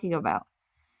talking about?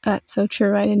 That's so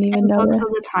true, I didn't even And books notice. of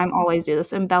the time always do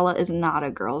this, and Bella is not a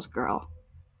girl's girl.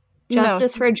 No,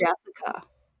 Justice for Jessica.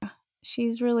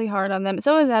 she's really hard on them.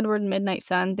 So is Edward and Midnight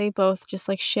Sun. They both just,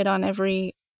 like, shit on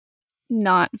every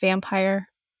not vampire.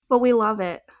 But we love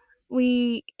it.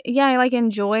 I, like,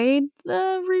 enjoyed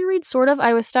the reread, sort of.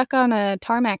 I was stuck on a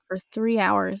tarmac for 3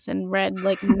 hours and read,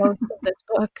 like, most of this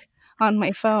book on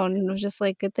my phone, and it was just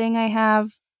like, good thing I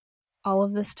have all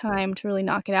of this time to really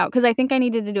knock it out, because I think I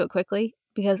needed to do it quickly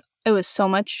because it was so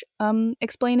much,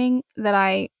 explaining that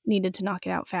I needed to knock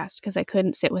it out fast because I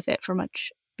couldn't sit with it for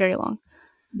very long.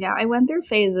 Yeah, I went through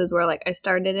phases where, like, I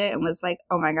started it and was like,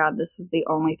 "Oh my god, this is the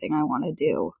only thing I wanna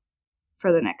do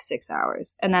for the next 6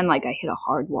 hours." And then, like, I hit a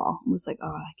hard wall and was like, "Oh,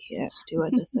 I can't do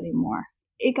this anymore."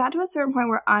 It got to a certain point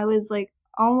where I was, like,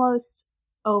 almost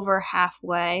over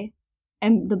halfway,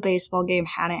 and the baseball game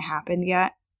hadn't happened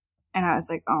yet, and I was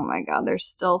like, "Oh my god, there's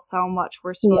still so much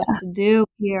we're supposed Yeah. to do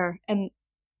here." And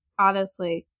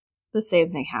honestly, the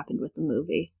same thing happened with the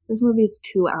movie. This movie is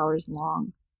 2 hours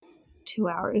long. 2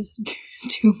 hours.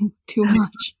 Too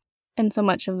much. And so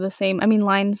much of the same, I mean,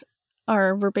 lines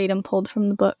are verbatim pulled from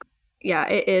the book. Yeah,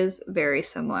 it is very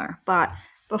similar. But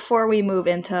before we move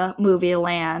into movie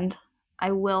land,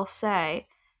 I will say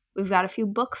we've got a few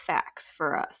book facts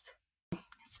for us.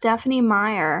 Stephenie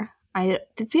Meyer, I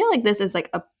feel like this is like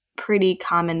a pretty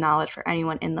common knowledge for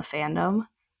anyone in the fandom,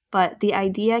 but the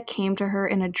idea came to her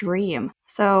in a dream.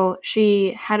 So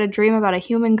she had a dream about a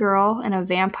human girl and a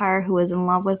vampire who was in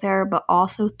love with her, but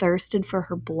also thirsted for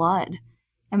her blood.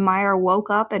 And Meyer woke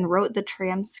up and wrote the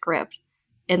transcript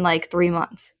in like 3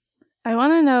 months. I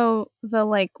want to know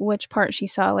the which part she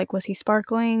saw. Like, was he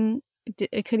sparkling?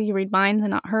 Could he read minds and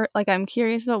not hurt? Like, I'm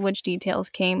curious about which details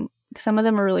came. Some of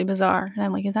them are really bizarre, and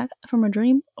I'm like, is that from a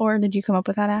dream, or did you come up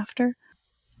with that after?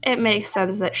 It makes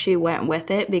sense that she went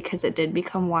with it because it did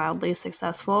become wildly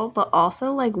successful, but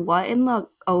also, like, what in the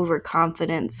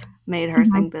overconfidence made her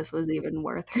think this was even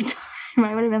worth her time?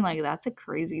 I would have been like, that's a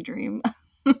crazy dream.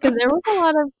 Because there was a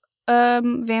lot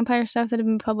of vampire stuff that had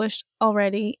been published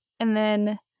already, and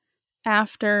then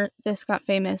after this got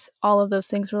famous, all of those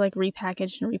things were like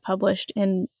repackaged and republished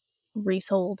and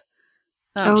resold.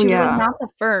 Oh, She was yeah. not the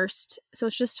first, so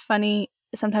it's just funny.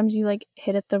 Sometimes you like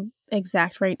hit at the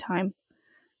exact right time.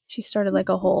 She started like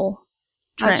a whole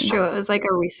trend. That's true. It was like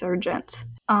a resurgence.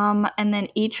 And then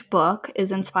each book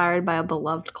is inspired by a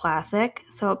beloved classic.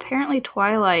 So apparently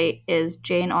Twilight is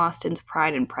Jane Austen's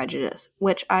Pride and Prejudice,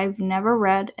 which I've never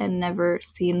read and never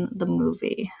seen the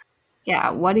movie.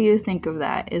 Yeah, what do you think of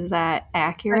that? Is that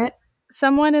accurate?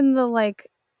 Someone in the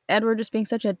Edward just being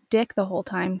such a dick the whole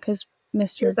time because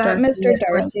Mr. Is that Darcy Mr. is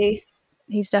Darcy?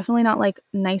 he's definitely not like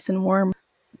nice and warm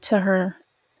to her.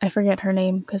 I forget her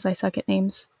name because I suck at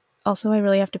names. Also, I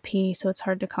really have to pee, so it's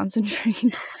hard to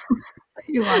concentrate.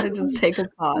 You want to just take a A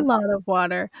pause. lot of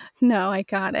water. No, I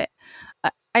got it.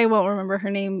 I won't remember her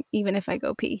name even if I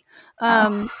go pee.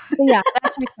 But yeah,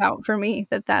 that checks out for me.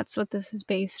 That's what this is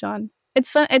based on. It's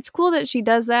fun. It's cool that she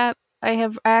does that. I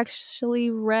have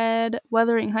actually read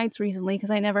Wuthering Heights recently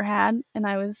because I never had,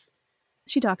 and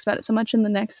she talks about it so much in the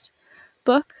next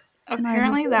book.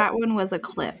 Apparently that one was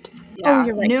Eclipse. Oh, Yeah.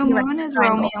 you're right. New You're right. Moon is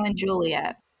Romeo Triangle. and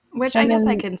Juliet, which I And guess I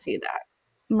then can see that.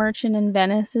 Merchant in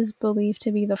Venice is believed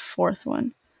to be the fourth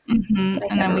one. But I And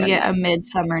then never we read get that. A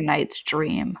Midsummer Night's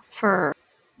Dream for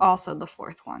also the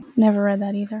fourth one. Never read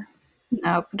that either.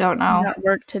 Nope, don't I know. got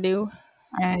work to do.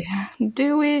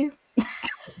 Do we?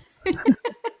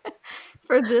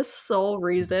 For this sole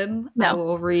reason, I No.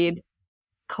 will read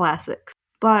classics.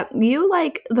 But you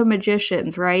like The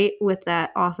Magicians, right? With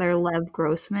that author Lev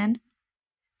Grossman.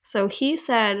 So he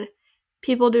said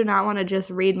people do not want to just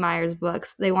read Meyer's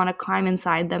books, they want to climb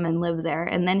inside them and live there.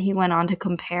 And then he went on to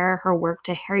compare her work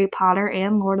to Harry Potter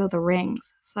and Lord of the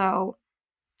Rings. So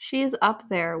she's up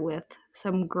there with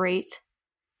some great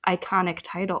iconic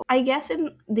titles. I guess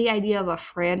in the idea of a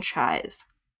franchise,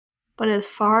 but as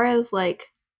far as like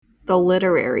the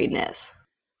literariness,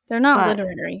 They're not but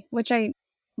literary, which I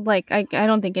like. I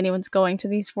don't think anyone's going to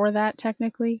these for that,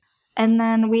 technically. and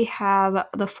then we have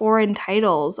the foreign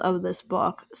titles of this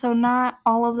book. So not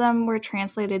all of them were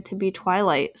translated to be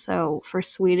Twilight. So for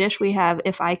Swedish, we have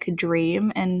If I Could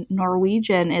Dream, and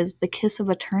Norwegian is The Kiss of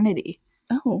Eternity.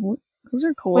 Oh, those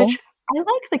are cool. Which I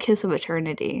like The Kiss of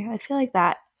Eternity. I feel like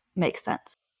that makes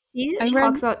sense. He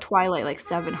talks about Twilight like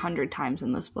 700 times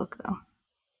in this book, though.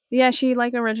 Yeah, she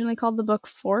originally called the book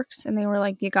Forks, and they were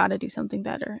like, "You got to do something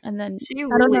better." And then She I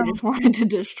don't really know. just wanted to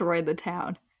destroy the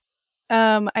town.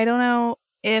 I don't know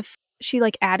if she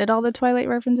added all the Twilight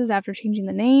references after changing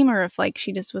the name, or if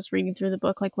she just was reading through the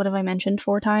book. What have I mentioned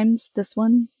 4 times? This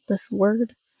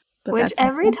word. But Which that's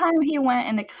every time he went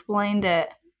and explained it,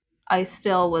 I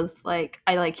still was like,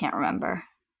 I can't remember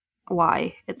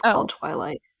why it's called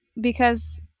Twilight.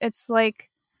 Because it's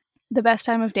the best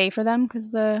time of day for them because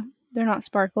they're not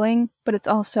sparkling, but it's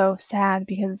also sad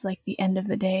because it's the end of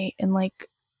the day and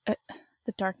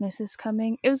the darkness is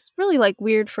coming. It was really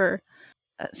weird for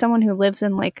someone who lives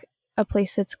in a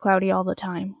place that's cloudy all the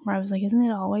time, where I was like, isn't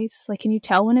it always can you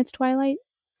tell when it's twilight?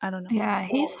 I don't know. Yeah,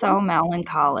 he's so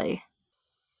melancholy.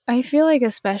 I feel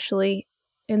especially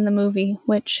in the movie,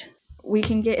 which we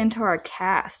can get into our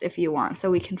cast if you want, so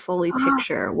we can fully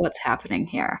picture what's happening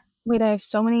here. Wait, I have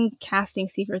so many casting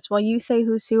secrets. While you say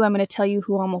who's who, I'm going to tell you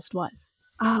who almost was.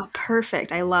 Oh,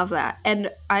 perfect. I love that. And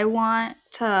I want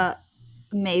to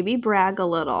maybe brag a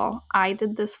little. I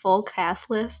did this full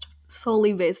cast list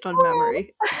solely based on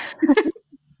memory,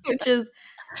 which is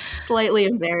slightly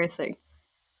embarrassing.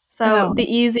 So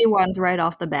the easy ones right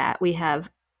off the bat, we have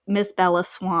Miss Bella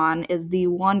Swan is the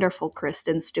wonderful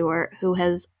Kristen Stewart, who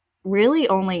has really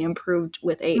only improved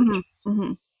with age.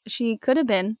 Mm-hmm. She could have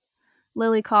been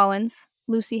Lily Collins,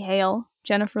 Lucy Hale,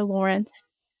 Jennifer Lawrence,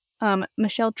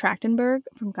 Michelle Trachtenberg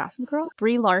from Gossip Girl,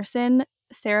 Brie Larson,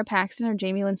 Sarah Paxton, or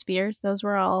Jamie Lynn Spears. Those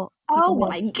were all people Oh who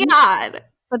my god.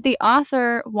 But the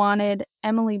author wanted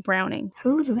Emily Browning.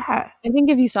 Who's that? I think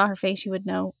if you saw her face, you would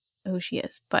know who she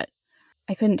is, but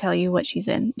I couldn't tell you what she's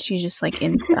in. She's just like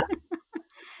in stuff.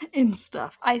 In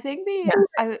stuff. I think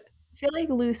I feel like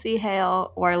Lucy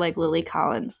Hale or like Lily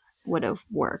Collins would have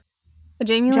worked.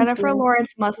 Jamie Lynn Jennifer Spears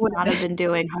Lawrence must would not have been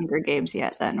doing Hunger Games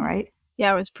yet then, right?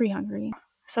 Yeah, it was pre-Hungry.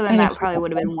 So then I think that probably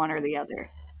would have been one or the other.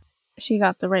 she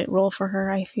got the right role for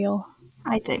her, I feel.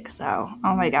 I think so.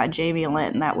 Oh my god, Jamie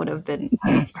Lynn, that would have been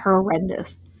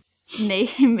horrendous.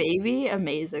 Maybe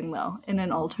amazing though, in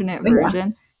an alternate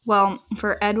version. Well,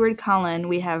 for Edward Cullen,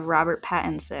 we have Robert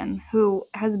Pattinson, who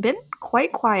has been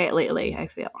quite quiet lately, I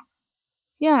feel.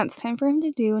 Yeah, it's time for him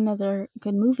to do another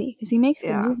good movie because he makes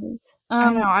good movies.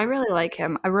 I know, I really like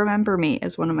him. I Remember Me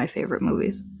is one of my favorite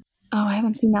movies. Oh, I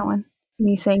haven't seen that one.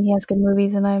 Me saying he has good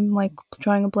movies, and I'm like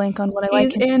drawing a blank on what I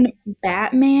like. He's in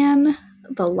Batman,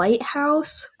 The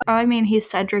Lighthouse. I mean, he's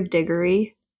Cedric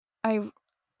Diggory. I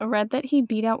read that he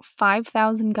beat out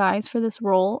 5,000 guys for this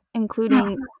role,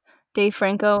 including Dave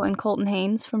Franco and Colton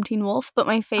Haynes from Teen Wolf. But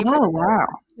my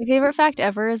favorite fact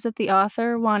ever is that the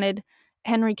author wanted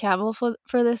Henry Cavill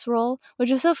for this role, which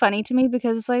is so funny to me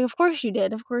because it's like, of course you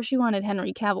did. Of course you wanted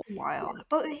Henry Cavill. Wild.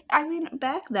 But, I mean,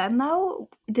 back then, though,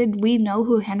 did we know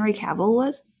who Henry Cavill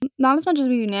was? Not as much as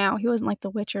we do now. He wasn't like The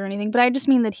Witcher or anything. But I just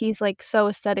mean that he's like so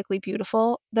aesthetically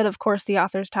beautiful that, of course, the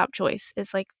author's top choice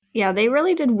is like... Yeah, they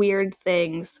really did weird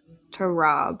things to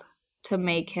Rob to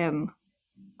make him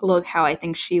look how I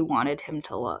think she wanted him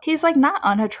to look. He's like not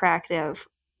unattractive,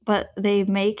 but they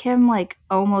make him like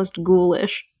almost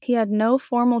ghoulish. He had no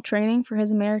formal training for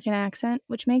his American accent,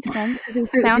 which makes sense.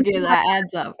 That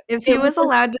adds up. If he was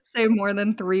allowed to say more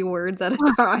than 3 words at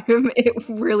a time, it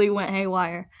really went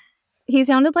haywire. He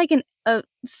sounded like an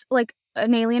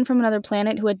alien from another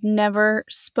planet who had never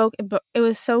spoke. It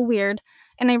was so weird.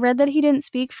 And I read that he didn't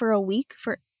speak for a week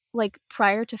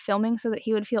prior to filming so that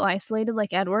he would feel isolated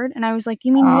like Edward. And I was like,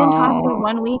 you mean you didn't talk for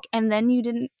 1 week and then you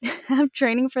didn't have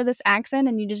training for this accent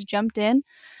and you just jumped in?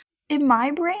 In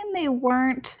my brain, they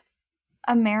weren't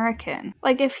American.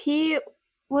 Like if he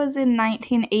was in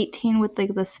 1918 with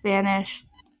like the Spanish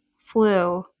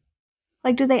flu,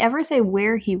 like do they ever say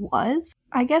where he was?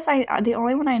 I guess the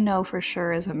only one I know for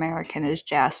sure is American is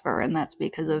Jasper, and that's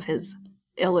because of his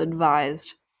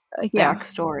ill-advised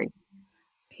backstory.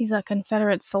 He's a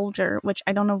Confederate soldier, which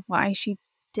I don't know why she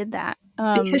did that.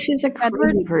 Because she's a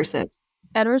crazy person.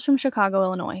 Edward's from Chicago,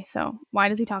 Illinois, so why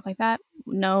does he talk like that?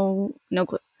 No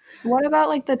clue. What about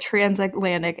like the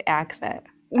transatlantic accent?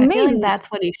 I feel like that's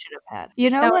what he should have had.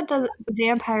 You know what does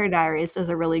Vampire Diaries does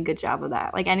a really good job of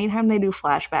that. Like anytime they do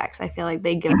flashbacks, I feel like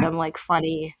they give them like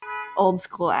funny old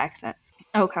school accents.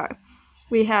 Okay.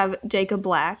 We have Jacob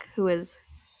Black, who is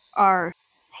our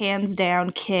hands down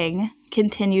king,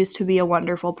 continues to be a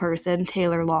wonderful person,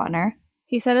 Taylor Lautner.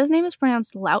 He said his name is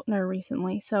pronounced Lautner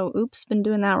recently, so oops, been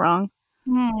doing that wrong.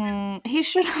 He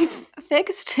should have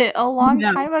fixed it a long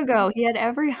time ago. He had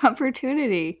every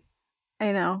opportunity.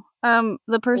 I know.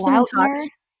 The person who talks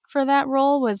for that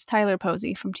role was Tyler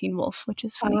Posey from Teen Wolf, which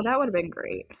is funny. Oh, that would have been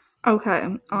great. Okay,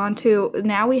 on to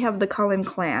now we have the Cullen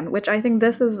clan, which I think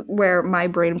this is where my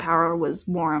brain power was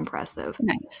more impressive.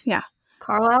 Nice, yeah.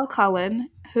 Carlisle Cullen,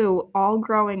 who all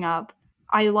growing up,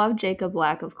 I love Jacob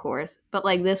Black, of course, but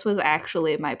like this was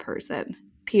actually my person.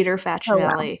 Peter Facinelli. Oh,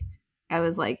 wow. I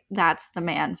was like, that's the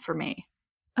man for me.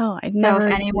 Oh, I'd so if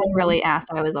anyone really asked,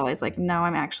 I was always like, no,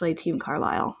 I'm actually Team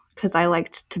Carlisle because I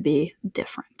liked to be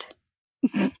different.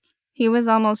 He was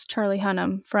almost Charlie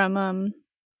Hunnam from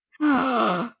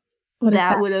that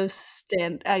would have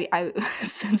same.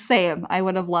 I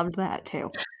would have loved that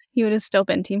too. You would have still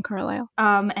been Team Carlisle.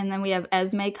 And then we have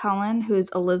Esme Cullen, who's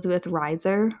Elizabeth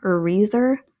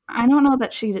Reeser. I don't know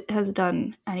that she has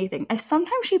done anything.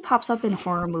 Sometimes she pops up in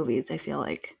horror movies, I feel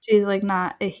like. She's like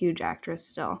not a huge actress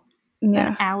still. Yeah.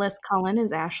 And Alice Cullen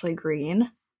is Ashley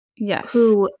Greene. Yes.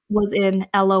 Who was in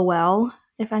LOL,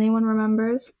 if anyone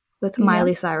remembers, with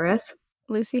Miley Cyrus.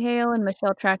 Lucy Hale and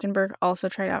Michelle Trachtenberg also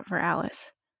tried out for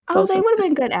Alice. Oh, they would have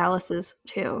been good Alices,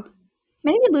 too.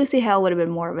 Maybe Lucy Hale would have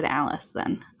been more of an Alice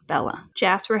than Bella.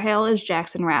 Jasper Hale is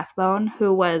Jackson Rathbone,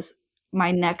 who was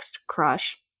my next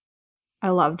crush. I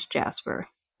loved Jasper.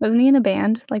 Wasn't he in a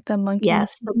band, like the Monkees?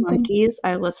 Yes, the Monkees.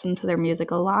 I listened to their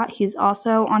music a lot. He's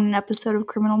also on an episode of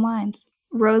Criminal Minds.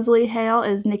 Rosalie Hale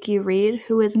is Nikki Reed,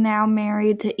 who is now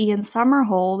married to Ian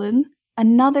Somerhalder,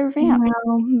 another vamp.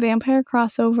 Wow, vampire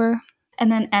crossover.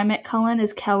 And then Emmett Cullen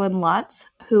is Kellen Lutz,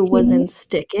 who was in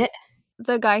Stick It.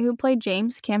 The guy who played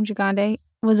James, Cam Gigandet,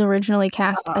 was originally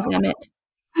cast as Emmett.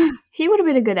 He would have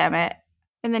been a good Emmett.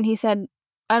 And then he said,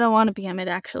 I don't want to be Emmett,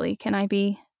 actually. Can I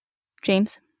be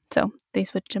James? So they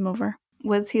switched him over.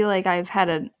 Was he like, I've had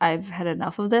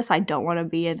enough of this. I don't want to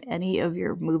be in any of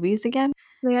your movies again?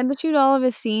 They had to shoot all of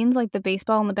his scenes, like the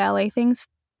baseball and the ballet things,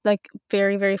 like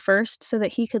very, very first, so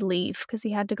that he could leave because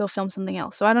he had to go film something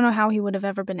else. So I don't know how he would have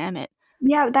ever been Emmett.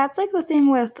 Yeah, that's like the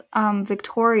thing with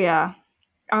Victoria.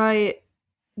 I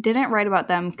didn't write about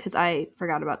them because I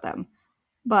forgot about them.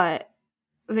 But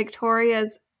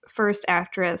Victoria's first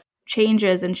actress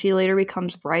changes and she later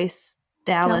becomes Bryce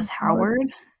Dallas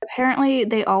Howard. Apparently,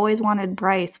 they always wanted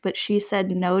Bryce, but she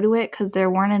said no to it because there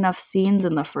weren't enough scenes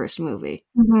in the first movie.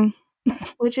 Mm-hmm.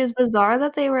 Which is bizarre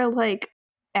that they were like,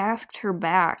 asked her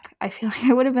back. I feel like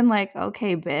I would have been like,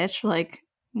 okay, bitch, like,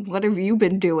 what have you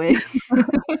been doing?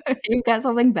 You've got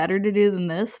something better to do than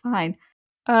this? Fine.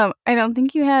 I don't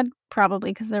think you had,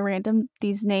 probably because they're random,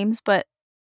 these names, but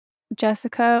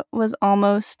Jessica was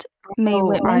almost Mae Oh, I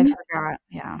Whitman. forgot.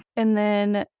 Yeah. And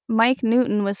then Mike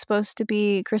Newton was supposed to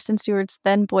be Kristen Stewart's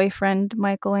then boyfriend,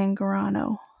 Michael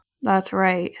Angarano. That's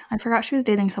right. I forgot she was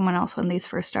dating someone else when these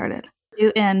first started.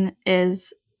 Newton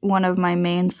is one of my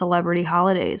main celebrity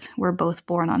holidays. We're both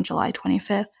born on July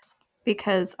 25th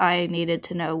because I needed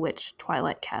to know which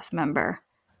Twilight cast member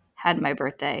had my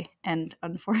birthday. And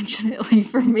unfortunately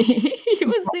for me, he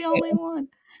was the only one.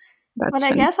 That's But I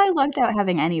funny. guess I lucked out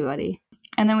having anybody.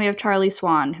 And then we have Charlie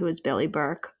Swan, who is Billy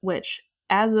Burke, which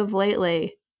as of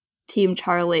lately, Team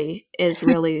Charlie is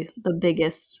really the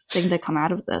biggest thing to come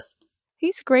out of this.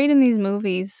 He's great in these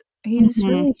movies. He was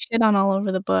really shit on all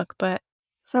over the book, but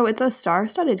So it's a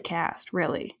star-studded cast,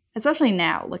 really. Especially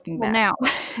now, looking back. now I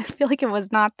feel like it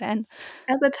was not then.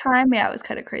 At the time, yeah, it was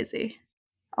kind of crazy.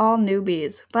 All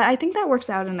newbies. But I think that works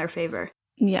out in their favor.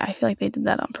 Yeah, I feel like they did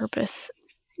that on purpose.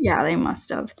 Yeah, they must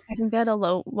have. I think they had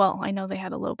I know they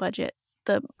had a low budget.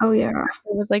 Oh, yeah.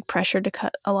 It was like pressure to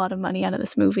cut a lot of money out of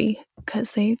this movie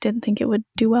because they didn't think it would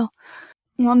do well.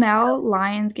 Well, now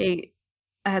Lionsgate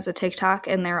has a TikTok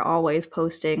and they're always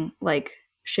posting like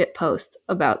shit posts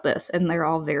about this and they're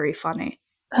all very funny.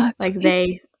 Like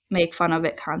they make fun of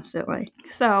it constantly.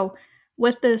 So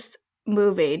with this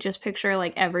movie, just picture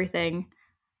like everything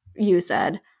you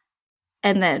said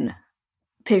and then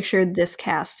picture this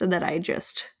cast that I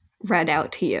just read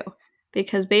out to you.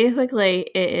 Because basically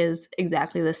it is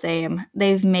exactly the same.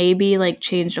 They've maybe like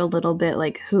changed a little bit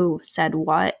like who said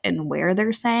what and where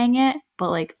they're saying it, but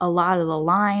like a lot of the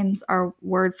lines are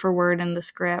word for word in the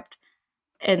script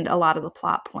and a lot of the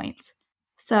plot points.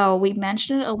 So we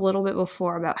mentioned it a little bit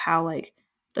before about how like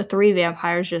the three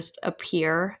vampires just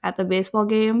appear at the baseball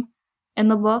game in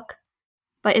the book.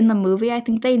 But in the movie, I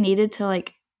think they needed to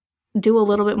like do a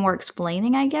little bit more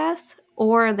explaining, I guess,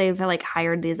 or they've like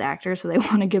hired these actors so they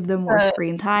want to give them more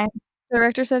screen time. The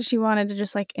director said she wanted to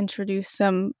just like introduce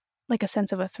some like a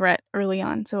sense of a threat early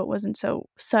on, so it wasn't so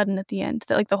sudden at the end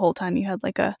that like the whole time you had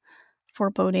like a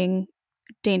foreboding,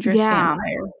 dangerous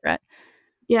vampire threat.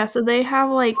 Yeah, so they have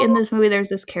like in this movie there's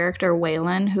this character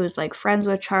Waylon who's like friends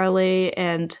with Charlie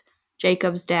and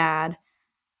Jacob's dad,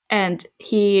 and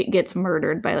he gets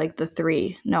murdered by like the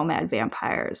three nomad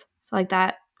vampires. So like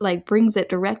that like brings it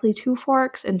directly to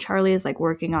Forks, and Charlie is like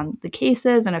working on the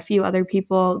cases and a few other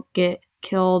people get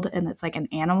killed and it's like an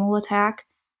animal attack.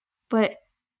 But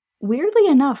weirdly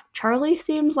enough, Charlie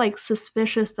seems like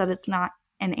suspicious that it's not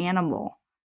an animal.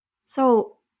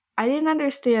 So I didn't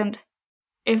understand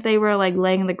if they were like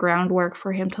laying the groundwork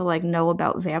for him to like know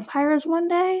about vampires one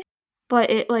day, but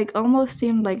it like almost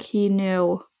seemed like he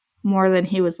knew more than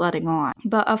he was letting on.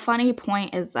 But a funny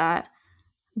point is that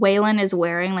Waylon is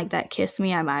wearing like that "Kiss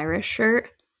Me, I'm Irish" shirt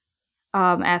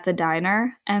at the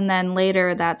diner, and then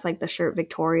later that's like the shirt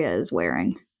Victoria is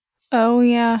wearing. Oh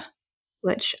yeah,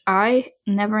 Which I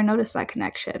never noticed that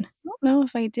connection. I don't know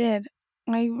if I did.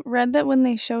 I read that when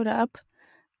they showed up,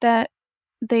 that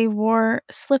they wore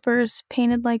slippers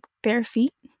painted like bare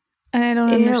feet, and I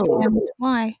don't understand Ew.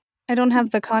 why. I don't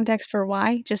have the context for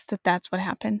why, just that that's what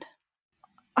happened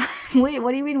Wait,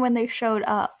 what do you mean when they showed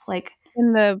up? Like,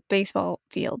 in the baseball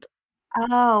field.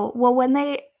 oh, well, when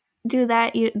they do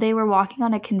that, they were walking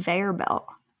on a conveyor belt.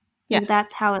 Like, Yes.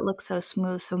 that's how it looks so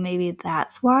smooth. So maybe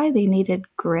that's why they needed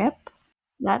grip.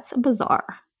 That's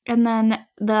bizarre. And then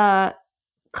the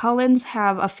Cullens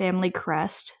have a family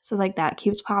crest. So, like, that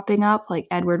keeps popping up. Like,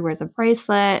 Edward wears a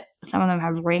bracelet. Some of them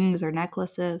have rings or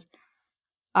necklaces.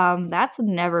 That's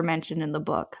never mentioned in the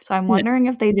book. So I'm No. wondering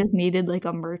if they just needed like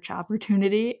a merch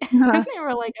opportunity. And they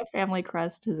were like, a family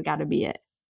crest has got to be it.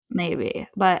 Maybe.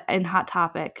 But in Hot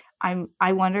Topic,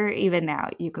 I wonder even now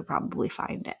you could probably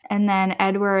find it. And then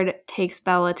Edward takes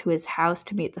Bella to his house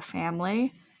to meet the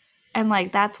family. And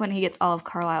like that's when he gets all of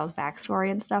Carlisle's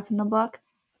backstory and stuff in the book.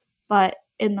 But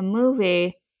in the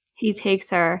movie, he takes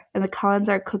her and the Cullens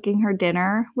are cooking her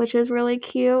dinner, which is really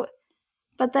cute.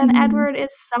 But then Mhm. Edward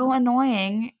is so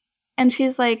annoying and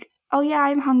she's like, "Oh yeah,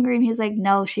 I'm hungry." And he's like,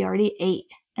 "No, she already ate."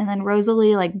 And then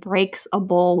Rosalie like breaks a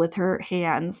bowl with her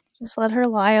hands. Just let her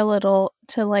lie a little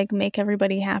to, like, make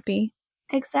everybody happy.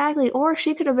 Exactly. Or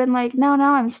she could have been like, "No,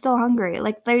 no, I'm still hungry."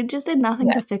 Like they just did nothing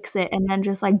Yeah. to fix it and then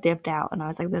just like dipped out. And I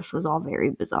was like, this was all very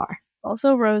bizarre.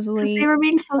 Also, Because they Rosalie, were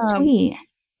being so um, sweet.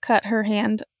 cut her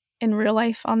hand in real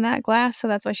life on that glass, so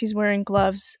that's why she's wearing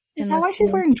gloves Is in that the why she's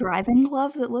scene. wearing driving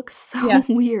gloves? It looks Yeah.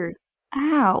 so weird.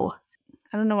 Ow.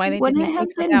 I don't know why they Wouldn't didn't it have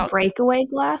take that been out. breakaway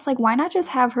glass? Like, why not just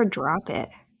have her drop it?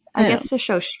 I I don't guess know. to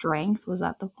show strength. Was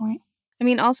that the point? I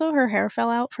mean, also her hair fell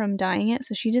out from dyeing it,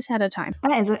 so she just had a time.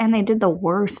 That is, and they did the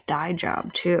worst dye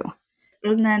job too.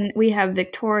 And then we have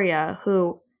Victoria,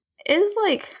 who is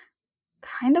like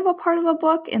kind of a part of a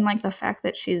book in like the fact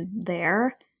that she's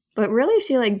there, but really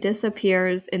she like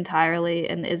disappears entirely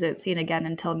and isn't seen again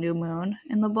until New Moon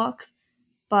in the books.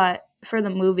 But for the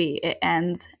movie, it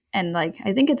ends, and like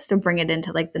I think it's to bring it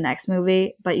into like the next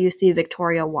movie, but you see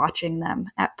Victoria watching them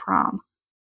at prom.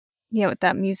 Yeah, with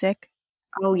that music.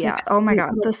 Oh It's like yeah. a Oh my sweet god,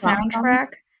 little the prom song.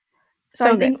 soundtrack. So I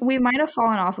So good. think we might have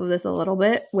fallen off of this a little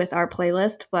bit with our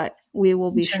playlist, but we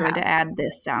will We be sure sure have. to add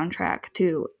this soundtrack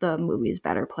to the Movies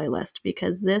Better playlist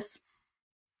because this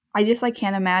I just like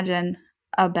can't imagine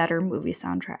a better movie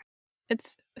soundtrack.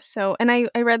 It's so, and I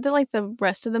read that, like, the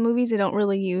rest of the movies, they don't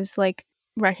really use, like,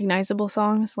 recognizable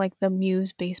songs, like the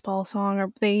Muse baseball song,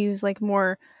 or they use, like,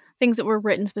 more things that were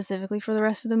written specifically for the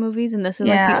rest of the movies, and this is,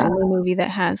 like, the Yeah. only movie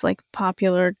that has, like,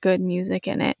 popular, good music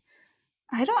in it.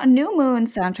 I don't New Moon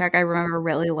soundtrack I remember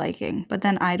really liking, but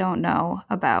then I don't know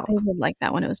I about did like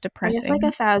that one, it was I guess like depressing.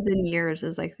 1,000 Years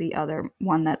is like the other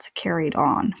one that's carried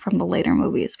on from the later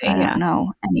movies, but I Yeah, don't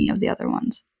know any of the other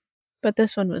ones. but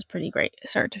this one was pretty great,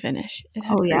 start to finish. It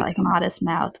had Oh yeah, great like songs. Modest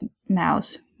Mouth,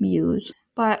 Mouse, Muse.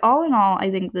 But all in all, I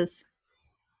think this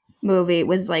movie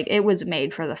was like it was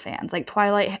made for the fans. Like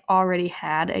Twilight already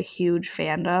had a huge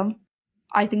fandom.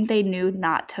 I think they knew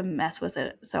not to mess with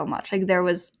it so much. Like there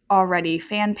was already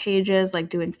fan pages like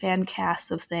doing fan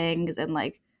casts of things and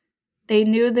like they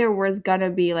knew there was gonna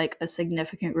be like a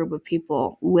significant group of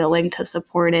people willing to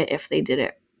support it if they did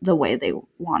it the way they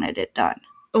wanted it done.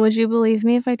 Would you believe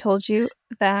me if I told you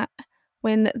that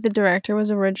when the director was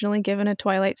originally given a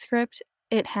Twilight script,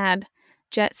 it had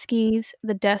jet skis,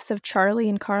 the deaths of Charlie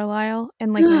and Carlisle,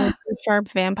 and like razor sharp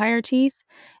vampire teeth?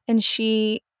 And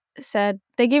she said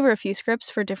they gave her a few scripts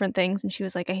for different things, and she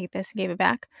was like, "I hate this," and gave it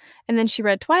back. And then she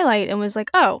read Twilight and was like,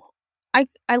 "Oh,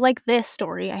 I like this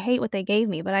story. I hate what they gave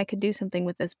me, but I could do something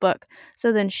with this book."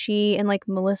 So then she and like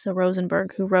Melissa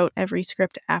Rosenberg, who wrote every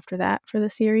script after that for the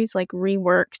series, like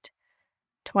reworked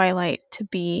Twilight to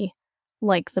be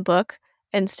like the book,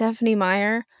 and Stephenie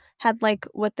Meyer had, like,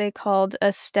 what they called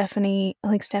a Stephenie's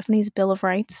Bill of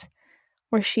Rights,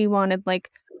 where she wanted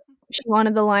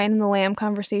the Lion and the Lamb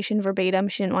conversation verbatim,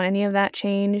 she didn't want any of that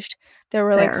changed. There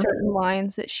were, like, Fair. certain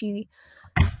lines that she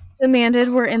demanded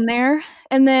were in there,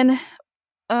 and then,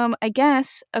 I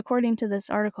guess, according to this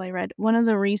article I read, one of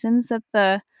the reasons that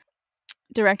the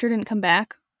director didn't come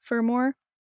back for more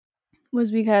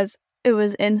was because it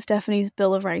was in Stephenie's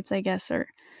Bill of Rights, I guess, or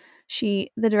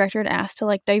the director had asked to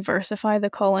like diversify the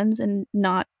Cullens and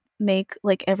not make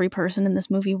like every person in this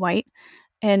movie white.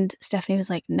 And Stephenie was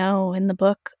like, no, in the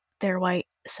book they're white,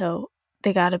 so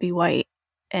they gotta be white.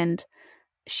 And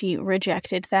she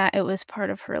rejected that. It was part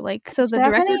of her like, so the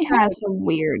director Stephanie tried. has some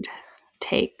weird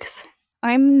takes.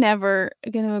 I'm never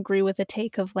gonna agree with a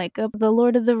take of like the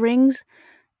Lord of the Rings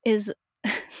is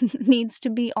needs to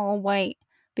be all white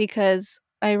because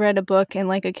I read a book and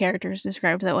like a character is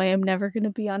described that way. I'm never going to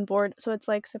be on board. So it's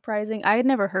like surprising. I had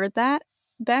never heard that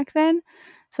back then.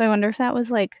 So I wonder if that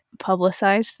was like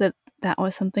publicized that that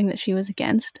was something that she was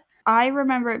against. I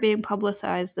remember it being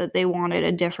publicized that they wanted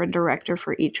a different director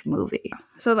for each movie.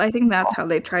 So I think that's how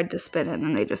they tried to spin it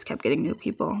and they just kept getting new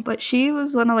people. But she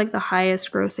was one of like the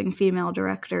highest grossing female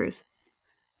directors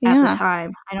at the Yeah.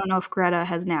 time. I don't know if Greta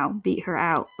has now beat her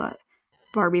out, but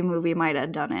Barbie movie might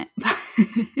have done it.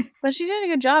 But she did a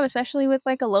good job, especially with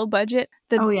like a low budget.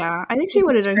 Oh yeah, I think she With the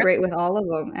would have done script. great with all of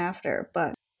them after,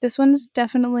 but This one's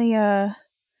definitely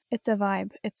it's a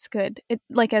vibe. It's good. It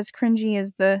like as cringy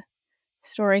as the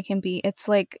story can be, it's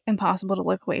like impossible to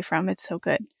look away from. It's so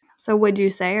good. so would you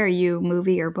say are you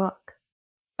movie or book?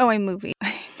 Oh, a movie.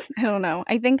 I don't know.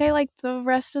 I think I like the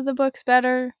rest of the books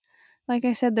better. Like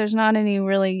I said, there's not any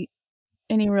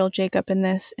real Jacob in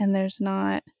this, and there's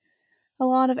not a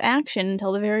lot of action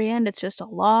until the very end. It's just a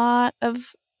lot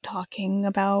of talking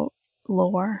about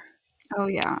lore. Oh,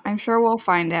 yeah. I'm sure we'll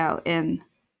find out in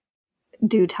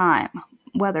due time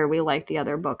whether we like the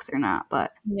other books or not.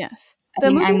 But Yes. I The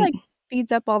think movie, I'm, like,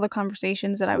 speeds up all the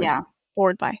conversations that I was yeah,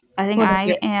 bored by. I think What about I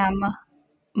you? am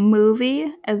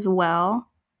movie as well.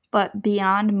 But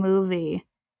beyond movie,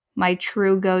 my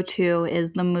true go to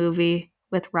is the movie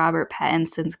with Robert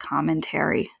Pattinson's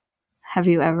commentary. Have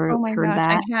you Oh ever my heard gosh,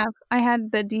 I that? have. I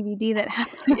had the DVD that had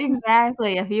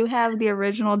Exactly. If you have the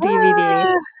original DVD,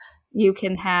 Ah! you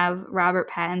can have Robert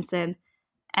Pattinson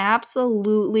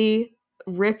absolutely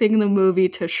ripping the movie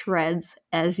to shreds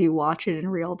as you watch it in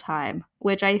real time,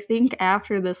 which I think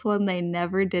after this one they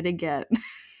never did again.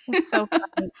 It's so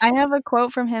funny. I have a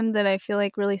quote from him that I feel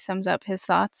like really sums up his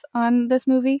thoughts on this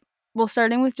movie. Well,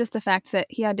 starting with just the fact that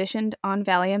he auditioned on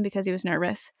Valium because he was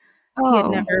nervous. He had Oh,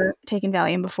 never taken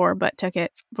Valium before, but took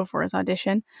it before his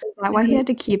audition. is that why he And had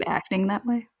to keep acting that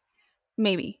way?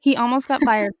 maybe. He almost got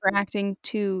fired for acting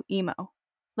too emo.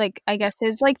 Like, I guess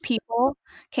his, like, people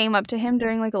came up to him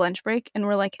during, like, a lunch break and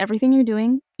were like, "Everything you're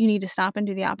doing, you need to stop and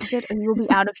do the opposite, or you will be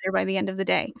out of here by the end of the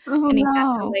day." Oh And he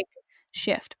had to, no. like,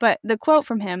 shift. But the quote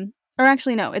from him, or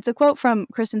actually, no, it's a quote from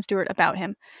Kristen Stewart about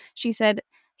him. She said,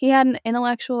 "He had an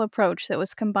intellectual approach that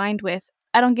was combined with,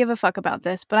 'I don't give a fuck about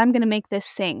this, but I'm gonna make this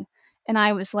sing.'" And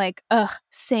I was like, "Ugh,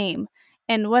 same.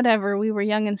 And whatever, we were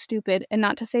young and stupid, and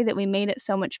not to say that we made it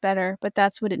so much better, but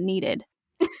that's what it needed."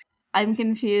 I'm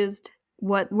confused.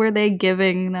 What were they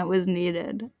giving that was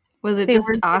needed? Was it They just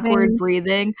were awkward giving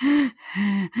breathing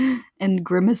and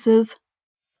grimaces?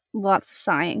 lots of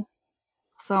sighing.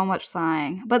 So much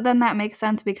sighing. But then that makes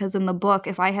sense because in the book,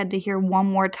 if I had to hear one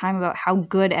more time about how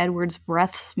good Edward's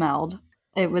breath smelled,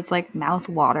 it was like mouth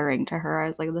watering to her. I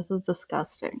was like, this is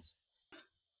disgusting.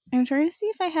 I'm trying to see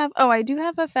if I have I do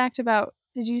have a fact about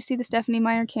did you see the Stephenie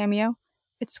Meyer cameo?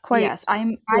 It's quite Yes,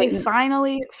 I blatant.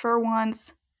 finally for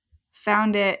once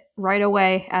found it right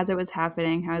away as it was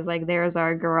happening. I was like, there's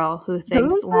our girl who thinks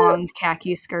Doesn't the long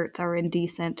khaki skirts are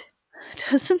indecent.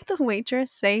 doesn't the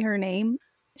waitress say her name?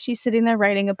 She's sitting there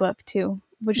writing a book too,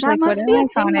 which, That like, what must an be a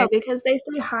thing though, iconic. because they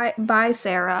say hi, bye,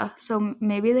 Sarah. So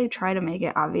maybe they try to make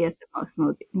it obvious in most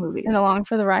And movies. along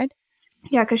for the ride?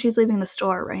 Yeah, because she's leaving the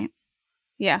store, right?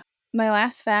 Yeah. My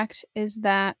last fact is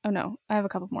that oh no, I have a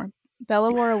couple more.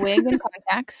 Bella wore a wig and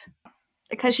contacts.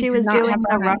 Because She she did was not have doing the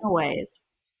brown eyes. Runaways.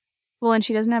 Well, and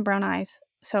she doesn't have brown eyes,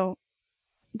 so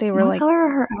they were, What like, color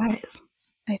are her eyes?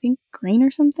 I think green or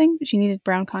something. She needed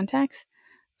brown contacts.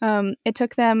 It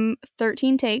took them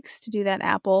 13 takes to do that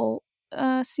apple,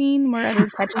 scene where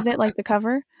Edward catches it, like the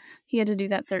cover. He had to do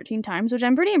that 13 times, which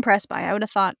I'm pretty impressed by. I would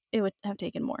have thought it would have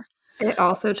taken more. It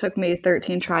also took me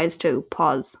 13 tries to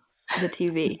pause the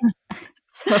TV.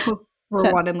 So we're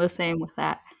one That's and the same with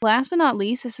that. last but not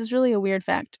least, this is really a weird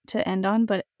fact to end on,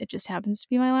 but it just happens to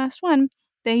be my last one.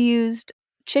 They used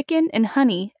chicken and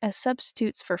honey as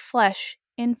substitutes for flesh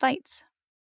in fights.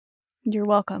 You're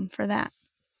welcome for that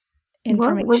What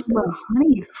was information. the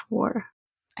honey for?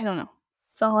 I don't know.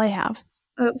 That's all I have.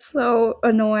 That's so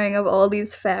annoying of all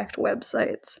these fact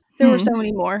websites. There were so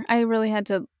many more. I really had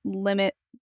to limit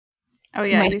Oh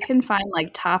yeah, my you can find like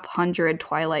top 100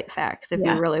 Twilight facts if you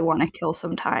yeah. really want to kill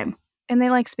some time. And they,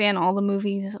 like, span all the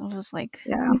movies. I was like,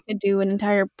 Yeah. we could do an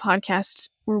entire podcast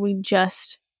where we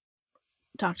just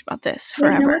talked about this Well,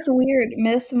 you know forever. what's weird?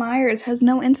 Miss Myers has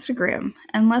no Instagram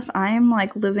unless I'm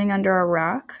like living under a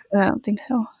rock. I don't think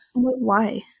so.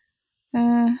 Why?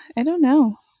 I don't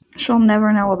know. She'll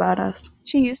never know about us.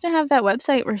 She used to have that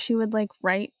website where she would, like,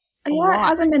 write a Yeah, it lot.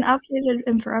 hasn't been updated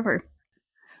in forever.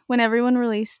 When everyone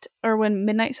released or when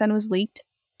Midnight Sun was leaked,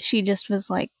 she just was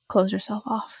like, close herself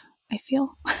off, I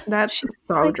feel. That's She's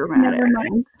so like, never dramatic.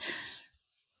 mind.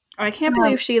 I can't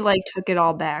believe she like took it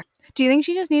all back. Do you think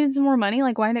she just needed some more money?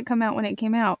 Like, why did it come out when it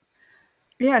came out?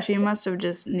 Yeah, she must have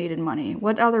just needed money.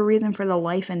 What other reason for the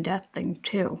life and death thing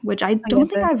too? Which I I don't get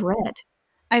think that. I've read.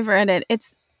 I've read it.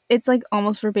 It's like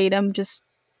almost verbatim, just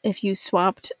if you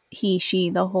swapped he, she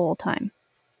the whole time.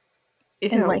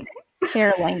 And, Ew. like,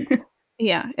 hair length.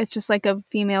 Yeah, it's just like a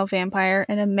female vampire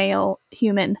and a male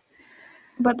human.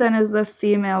 But then is the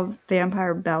female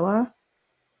vampire Bella?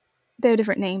 They have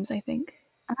different names, I think.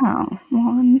 Oh,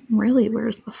 well, then really,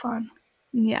 where's the fun?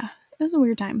 Yeah, it was a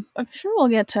weird time. I'm sure we'll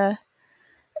get to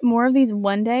more of these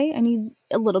one day. I need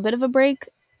a little bit of a break.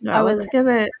 Yeah, I let's was give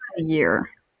it a year.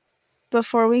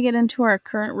 Before we get into our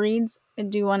current reads, I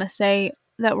do want to say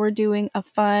that we're doing a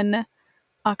fun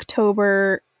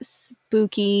October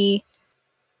spooky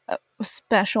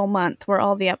special month where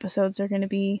all the episodes are going to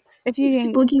be, if you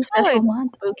can Spooky tell, special it's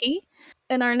month. spooky.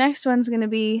 And our next one's going to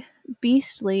be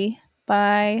Beastly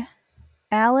by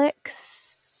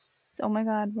Alex. Oh my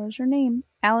God, what's her name?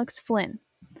 Alex Flynn.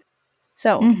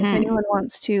 So if anyone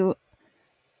wants to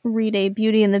read a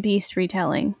Beauty and the Beast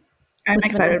retelling, I'm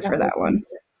excited for that one.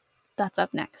 That's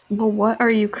up next. Well, what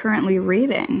are you currently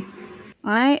reading?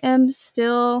 I am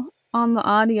still on the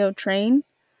audio train.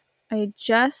 I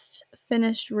just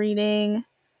finished reading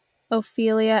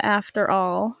Ophelia After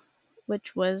All,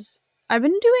 which was I've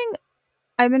been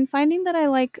finding that I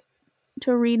like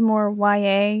to read more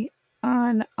YA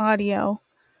on audio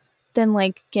than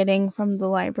like getting from the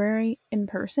library in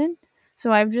person. So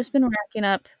I've just been racking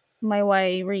up my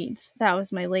YA reads. That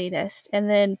was my latest. And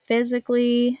then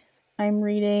physically, I'm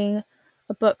reading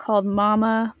a book called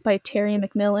Mama by Terry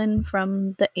McMillan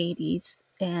from the 80s,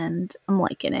 and I'm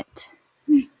liking it.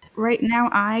 Right now,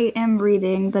 I am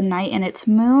reading The Night and Its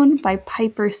Moon by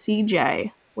Piper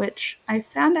CJ, which I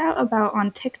found out about on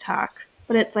TikTok,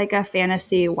 but it's like a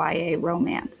fantasy YA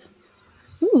romance.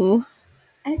 Ooh.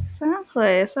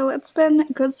 Exactly. So it's been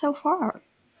good so far.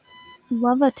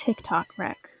 Love a TikTok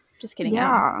rec. Just kidding.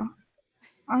 Yeah.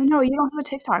 I know you don't have a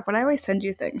TikTok, but I always send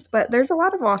you things. But there's a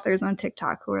lot of authors on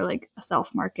TikTok who are like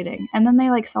self-marketing, and then they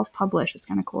like self-publish. It's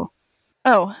kind of cool.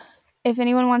 Oh, if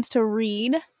anyone wants to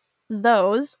read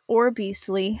those or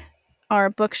Beastly, our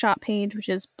bookshop page, which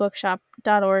is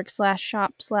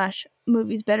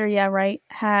bookshop.org/shop/movies better, yeah, right,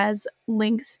 has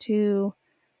links to,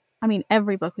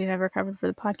 every book we've ever covered for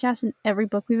the podcast and every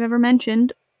book we've ever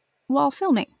mentioned while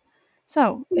filming.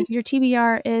 So if your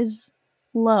TBR is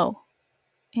low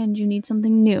and you need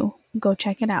something new, go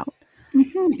check it out.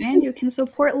 And you can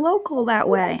support local that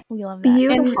way. We love that.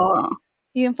 Beautiful. And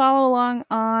you can follow along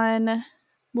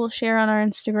we'll share on our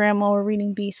Instagram while we're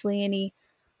reading Beastly any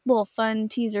little fun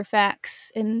teaser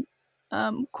facts and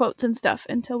quotes and stuff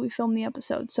until we film the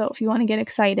episode. So if you want to get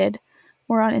excited,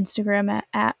 we're on Instagram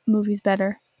at movies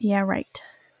better. Yeah, right.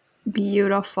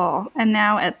 Beautiful. And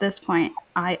now at this point,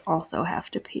 I also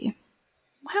have to pee.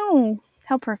 Wow,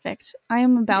 how perfect. I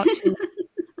am about to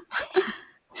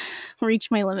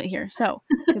reach my limit here. So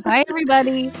goodbye,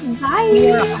 everybody.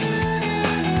 Bye.